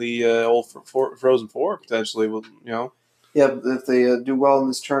be in the old Frozen Four potentially. Yeah, if they do well in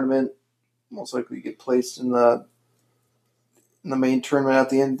this tournament, most likely get placed in the main tournament at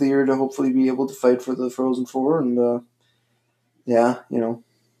the end of the year to hopefully be able to fight for the Frozen Four, and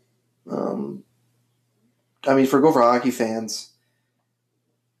for Gopher hockey fans,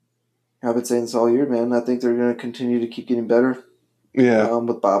 I've been saying this all year, man. I think they're going to continue to keep getting better. Yeah.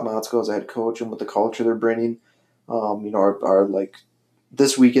 With Bob Motzko as head coach and with the culture they're bringing. Our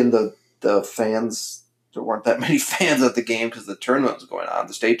this weekend the fans, there weren't that many fans at the game because the tournament was going on,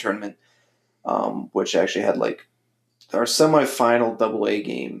 the state tournament, which actually had our semifinal AA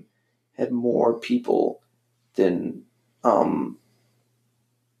game had more people than some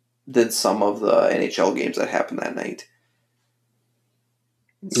of the NHL games that happened that night.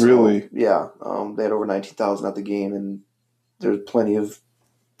 So, really? Yeah. They had over 19,000 at the game, and there's plenty of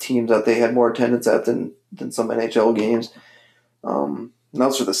teams that they had more attendance at than some NHL games. And that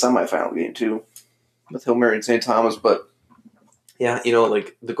was for the semifinal game, too, with Hill Mary and St. Thomas. But, yeah,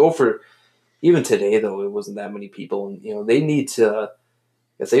 like the Gopher, even today, though, it wasn't that many people. And, they need to,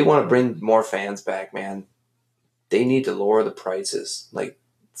 if they want to bring more fans back, man, they need to lower the prices. Like,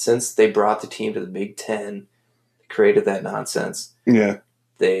 since they brought the team to the Big Ten, created that nonsense. Yeah.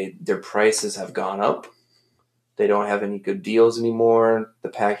 Their prices have gone up. They don't have any good deals anymore. The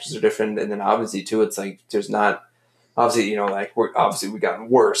packages are different. And then obviously, too, it's like there's not – obviously, we've gotten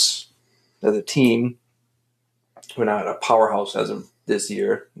worse as a team. We're not a powerhouse as of this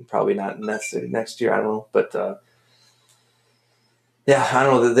year. Probably not necessarily next year. I don't know. But, yeah, I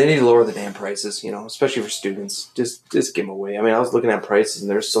don't know. They need to lower the damn prices, especially for students. Just give them away. I mean, I was looking at prices, and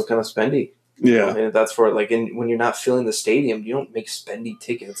they're still kind of spendy. Yeah. And that's for, when you're not filling the stadium, you don't make spendy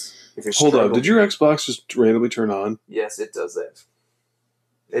tickets. If you're Hold up. Did your Xbox just randomly turn on? Yes, it does that.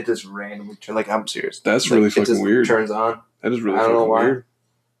 It just randomly turns. I'm serious. That's really fucking weird. It turns on. That is really fucking weird.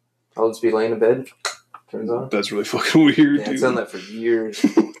 I'll just be laying in bed. Turns on. That's really fucking weird, dude. It's done that for years.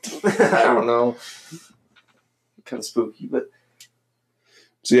 I don't know. Kind of spooky, but.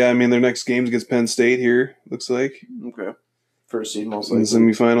 So, yeah, I mean, their next game's against Penn State here, looks like. Okay. First seed, most likely. In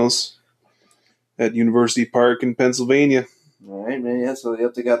the semifinals at University Park in Pennsylvania. All right, man. Yeah, so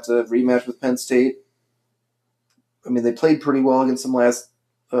they got to rematch with Penn State. I mean, they played pretty well against them last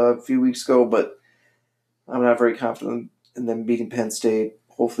few weeks ago, but I'm not very confident in them beating Penn State.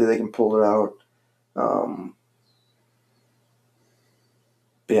 Hopefully they can pull it out.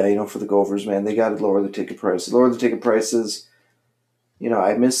 But yeah, for the Gophers, man, they got to lower the ticket prices. Lower the ticket prices.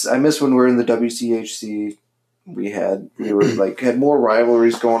 I miss when we were in the WCHC. We had more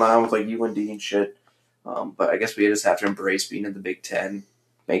rivalries going on with UND and shit. But I guess we just have to embrace being in the Big Ten,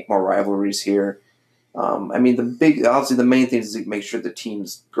 make more rivalries here. I mean, obviously the main thing is to make sure the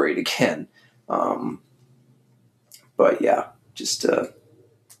team's great again. But yeah, just what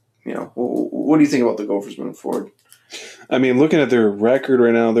do you think about the Gophers moving forward? I mean, looking at their record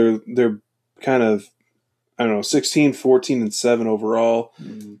right now, they're kind of 16, 14, and 7 overall.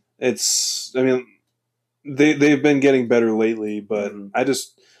 Mm-hmm. They've been getting better lately, but I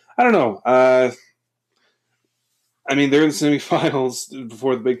don't know. I mean, they're in the semifinals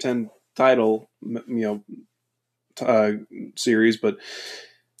before the Big Ten title, series, but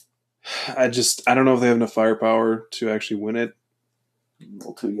I don't know if they have enough firepower to actually win it. A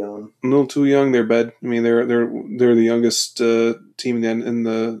little too young. They're bad. I mean, they're the youngest team in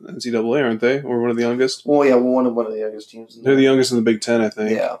the NCAA, aren't they? Or one of the youngest? Well, yeah, one of the youngest teams. They're the youngest in the Big Ten, I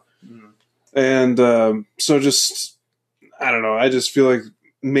think. Yeah. And so I don't know. I just feel like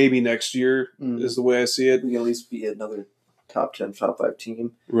maybe next year is the way I see it. We can at least be another top 10, top 5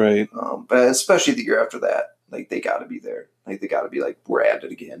 team. Right. But especially the year after that, they got to be there. They got to be we're at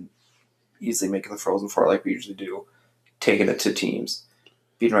it again. Easily making the Frozen Four like we usually do. Taking it to teams.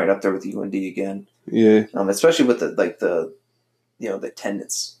 Being right up there with UND again. Yeah. Especially with the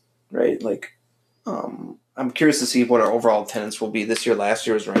attendance, right? I'm curious to see what our overall attendance will be this year. Last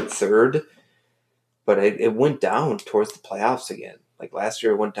year was ranked 3rd, but it went down towards the playoffs again. Last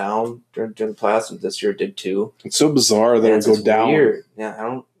year it went down during the playoffs, and this year it did too. It's so bizarre that it would go down. Weird. Yeah, I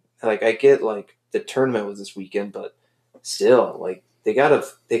don't I get the tournament was this weekend, but still they gotta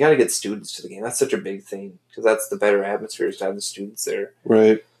get students to the game. That's such a big thing because that's the better atmosphere is to have the students there.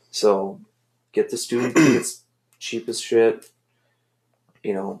 Right. So get the student tickets cheap as shit.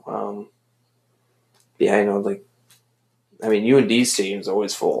 Yeah, I know. UND stadium's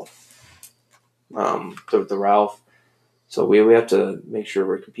always full. The Ralph. So we have to make sure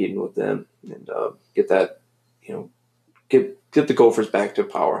we're competing with them and get that, get the Gophers back to a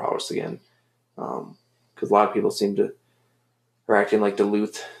powerhouse again. Because a lot of people are acting like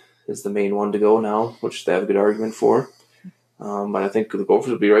Duluth is the main one to go now, which they have a good argument for. But I think the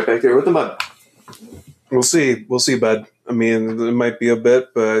Gophers will be right back there with them, bud. We'll see, bud. I mean, it might be a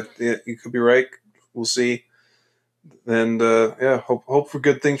bit, but yeah, you could be right. We'll see. And hope for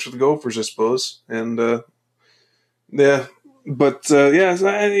good things for the Gophers, I suppose. And yeah, but yeah,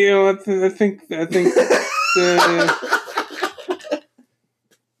 I think.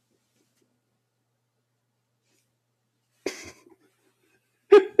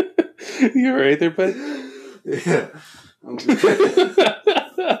 You all right there, bud? Yeah.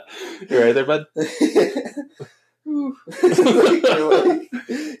 You all right there, bud? I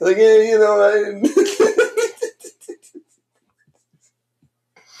didn't.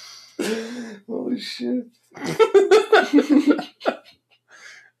 shit.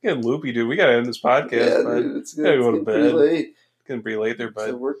 Getting loopy, dude. We gotta end this podcast. Yeah, bud. dude, it's gotta go to bed. pretty late. It's getting pretty late there, It's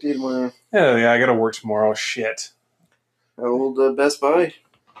a bud. work day tomorrow. Yeah, I gotta work tomorrow. Shit. Old Best Buy.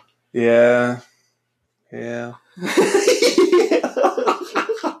 Yeah.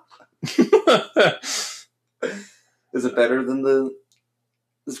 Is it better than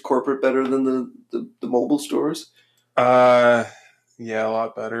is corporate better than the mobile stores? Yeah, a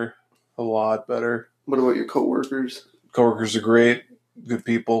lot better. A lot better. What about your coworkers? Coworkers are great, good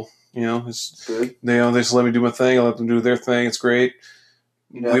people. You know, it's good. They just let me do my thing. I let them do their thing. It's great.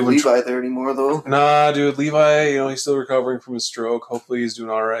 You don't have Levi there anymore, though. Nah, dude, Levi. He's still recovering from his stroke. Hopefully, he's doing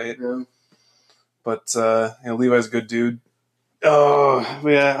all right. Yeah. But Levi's a good dude. Oh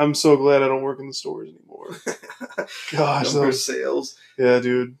yeah, I'm so glad I don't work in the stores anymore. Gosh, those sales. Yeah,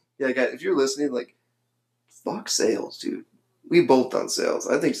 dude. Yeah, guys, if you're listening, fuck sales, dude. We both done sales.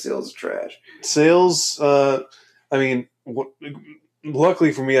 I think sales is trash. Sales.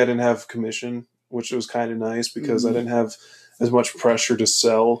 Luckily for me, I didn't have commission, which was kind of nice because I didn't have as much pressure to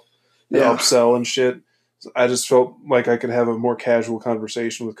sell, upsell and shit. I just felt like I could have a more casual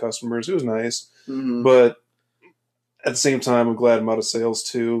conversation with customers. It was nice, but at the same time, I'm glad I'm out of sales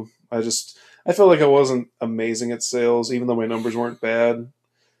too. I felt like I wasn't amazing at sales, even though my numbers weren't bad.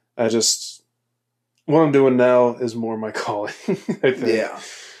 What I'm doing now is more my calling. I think. Yeah.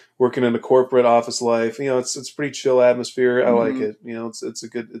 Working in a corporate office life, it's a pretty chill atmosphere. I like it.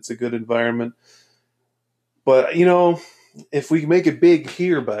 It's a good environment. But if we make it big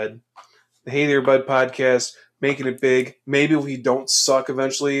here, bud, the Hey There Bud podcast, making it big. Maybe we don't suck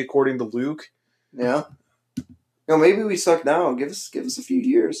eventually, according to Luke. Yeah. Maybe we suck now. Give us a few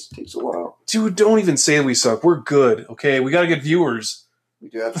years. It takes a while. Dude, don't even say we suck. We're good, okay? We got to get viewers. We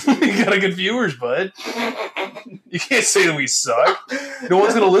do have we got to get viewers, bud. You can't say that we suck. No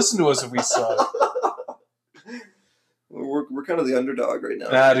one's going to listen to us if we suck. We're kind of the underdog right now.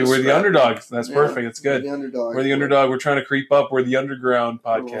 Nah, dude, we're the underdog. That's perfect. It's good. We're the underdog. We're the underdog. We're trying to creep up. We're the underground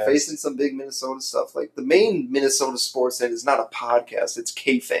podcast. We're facing some big Minnesota stuff. Like, the main Minnesota sports thing is not a podcast. It's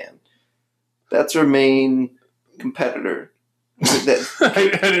K-Fan. That's our main competitor.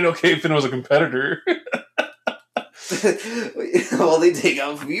 I didn't know K-Fan was a competitor. Well, they take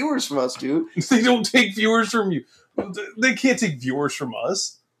out viewers from us, dude. They don't take viewers from you. They can't take viewers from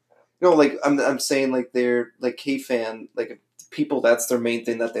us. No, I'm saying they're K-Fan, people, that's their main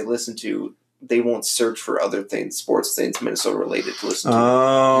thing that they listen to. They won't search for other things, sports things, Minnesota related to listen to.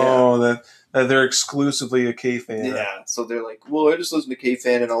 Oh, that they're exclusively a K-Fan. Yeah, so they're like, well, I just listen to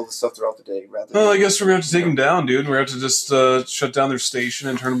K-Fan and all the stuff throughout the day. Well, I guess we're going to have to take them down, dude. We're going to have to just shut down their station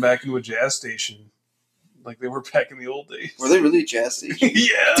and turn them back into a jazz station. Like they were back in the old days. Were they really a jazz station?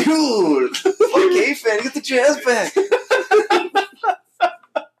 Yeah. Dude! Fuck K-Fan, get the jazz back!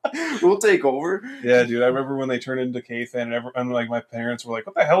 We'll take over. Yeah, dude. I remember when they turned into K-Fan and my parents were like,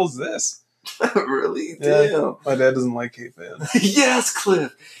 what the hell is this? Really? Yeah. Damn. My dad doesn't like K-Fan. Yes,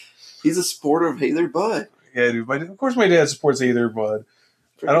 Cliff! He's a supporter of Hey There Bud. Yeah, dude. Of course my dad supports Hey There Bud.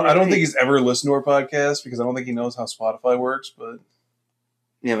 I don't think he's ever listened to our podcast because I don't think he knows how Spotify works, but...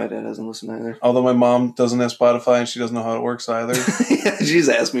 Yeah, my dad doesn't listen either. Although my mom doesn't have Spotify and she doesn't know how it works either. Yeah, she's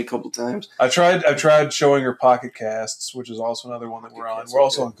asked me a couple times. I've tried showing her Pocket Casts, which is also another one that we're on. We're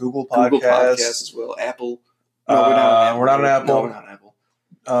also on Google Podcasts. Google Podcasts as well. Apple. No, we're not on Apple. No, we're not on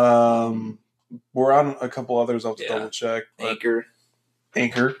Apple. We're on a couple others. I'll have to double check. Anchor.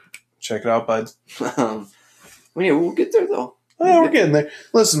 Check it out, bud. We'll get there though. Yeah, we're getting there.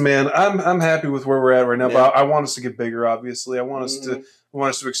 Listen, man, I'm happy with where we're at right now, but I want us to get bigger. Obviously, I want us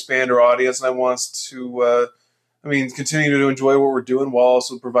to expand our audience, and I want us to, continue to enjoy what we're doing while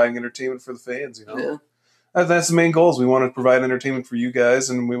also providing entertainment for the fans. That's the main goals. We want to provide entertainment for you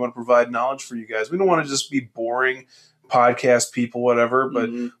guys, and we want to provide knowledge for you guys. We don't want to just be boring podcast people, whatever, but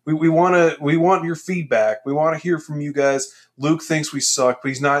we want your feedback. We want to hear from you guys. Luke thinks we suck, but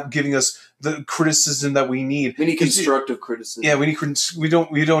he's not giving us the criticism that we need. We need constructive criticism. Yeah, we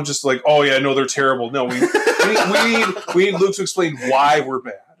don't just like, oh yeah, no, they're terrible. No, we need Luke to explain why we're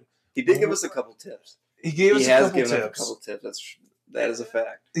bad. He did give us a couple tips. He has given us a couple tips. That is a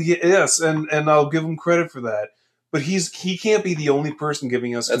fact. Yes, and I'll give him credit for that. But he can't be the only person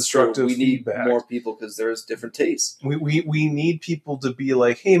giving us constructive feedback. We need more people because there's different tastes. We need people to be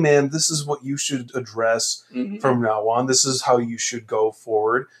like, hey man, this is what you should address from now on. This is how you should go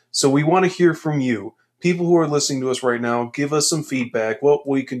forward. So we want to hear from you. People who are listening to us right now, give us some feedback, what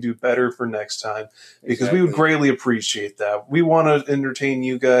we can do better for next time. Because we would greatly appreciate that. We want to entertain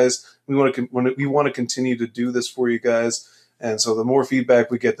you guys. We want to continue to do this for you guys. And so the more feedback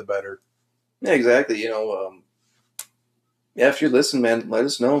we get, the better. Yeah, exactly. Yeah, if you're listening, man, let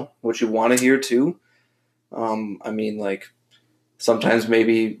us know what you want to hear too. Sometimes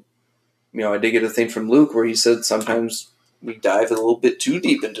maybe, I did get a thing from Luke where he said sometimes we dive a little bit too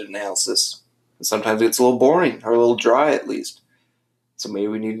deep into analysis. Sometimes it's a little boring or a little dry at least. So maybe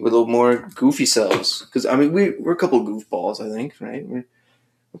we need a little more goofy selves. Because, we're a couple of goofballs, I think, right? We're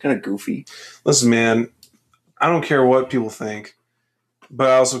kind of goofy. Listen, man, I don't care what people think, but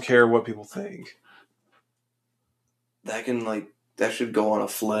I also care what people think. That should go on a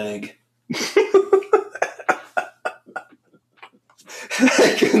flag.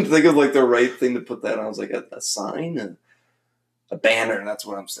 I couldn't think of the right thing to put that on. I was like, a sign? A banner, that's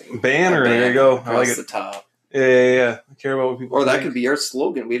what I'm saying. Banner, there you go. I like it. The top. Yeah. I care about what people think. Or that could be our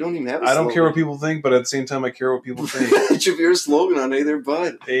slogan. We don't even have a slogan. I don't care what people think, but at the same time, I care what people think. It should be our slogan on Hey There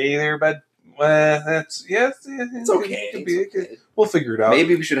Bud. Hey There Bud. Well, that's, it's okay. We'll figure it out.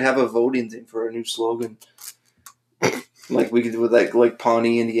 Maybe we should have a voting thing for our new slogan. Like we could do with that, like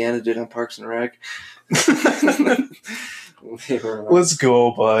Pawnee, Indiana did on Parks and Rec. Let's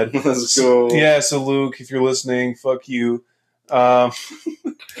go, bud. Let's go. Yeah, so Luke, if you're listening, fuck you. But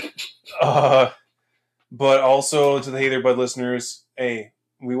also to the Hey There Bud listeners, hey,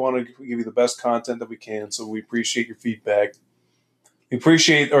 we want to give you the best content that we can, so we appreciate your feedback. We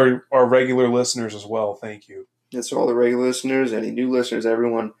appreciate our regular listeners as well. Thank you. Yes, for all the regular listeners, any new listeners,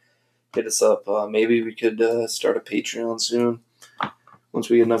 everyone, hit us up. Maybe we could start a Patreon soon once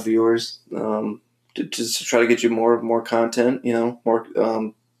we get enough viewers. Just to try to get you more content,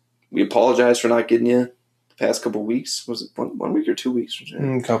 more. We apologize for not getting you the past couple of weeks. Was it 1 week or 2 weeks?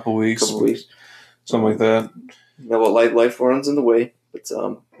 Couple weeks. Something like that. Life runs in the way. But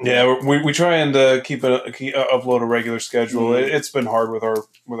yeah, we try and upload a regular schedule. Mm-hmm. It's been hard with our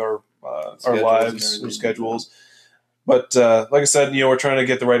lives and schedules. But like I said, we're trying to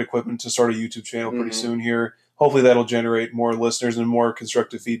get the right equipment to start a YouTube channel pretty soon here. Hopefully that'll generate more listeners and more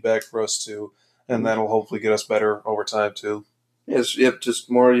constructive feedback for us too. And that'll hopefully get us better over time too. Yes, yep, just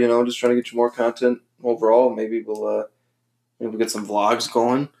more, just trying to get you more content overall. Maybe we'll get some vlogs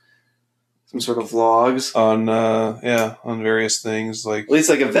going. Some sort of vlogs. On various things. At least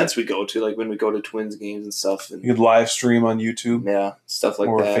events we go to, like when we go to Twins games and stuff. And you could live stream on YouTube. Yeah, stuff like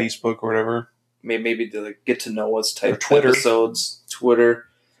that. Or Facebook or whatever. Maybe to get to know us type or Twitter. Episodes. Twitter.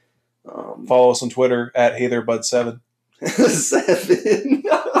 Follow us on Twitter at HeyThereBud7. 7.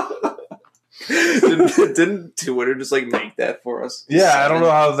 Didn't Twitter just make that for us? Yeah, 7. I don't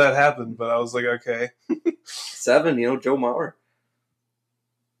know how that happened, but I was like, okay. 7, Joe Mauer.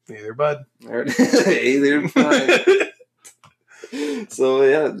 Hey there, bud. Hey there, bud. So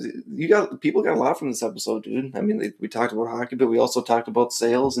yeah, people got a lot from this episode, dude. We talked about hockey, but we also talked about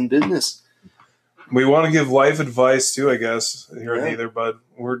sales and business. We want to give life advice too, I guess. Here at Hey There, Bud.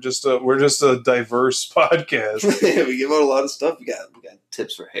 We're just a diverse podcast. Yeah, we give out a lot of stuff. We got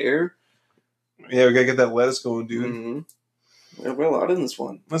tips for hair. Yeah, we gotta get that lettuce going, dude. Mm-hmm. We're a lot in this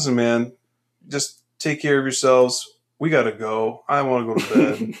one. Listen, man, just take care of yourselves. We gotta go. I want to go to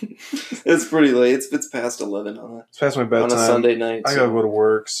bed. It's pretty late. It's past 11 on it. It's past my bedtime on a Sunday night. I gotta go to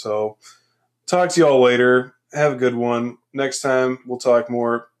work. So, talk to y'all later. Have a good one. Next time we'll talk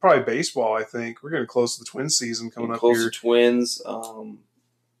more. Probably baseball. I think we're getting close to the Twins season coming up here. Close to Twins.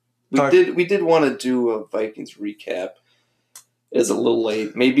 We did want to do a Vikings recap. It's a little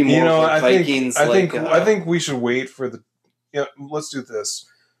late. Maybe more Vikings. I think we should wait for the. Yeah, let's do this.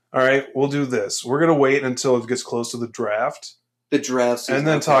 All right, we'll do this. We're gonna wait until it gets close to the draft. The draft season, and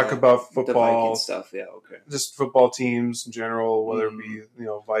then talk about football the Viking stuff. Yeah, okay. Just football teams in general, whether it be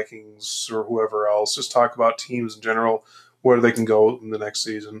Vikings or whoever else. Just talk about teams in general, where they can go in the next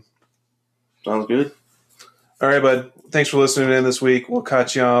season. Sounds good. All right, bud. Thanks for listening in this week. We'll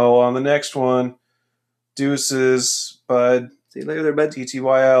catch y'all on the next one. Deuces, bud. See you later, there, bud.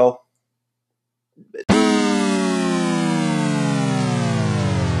 TTYL.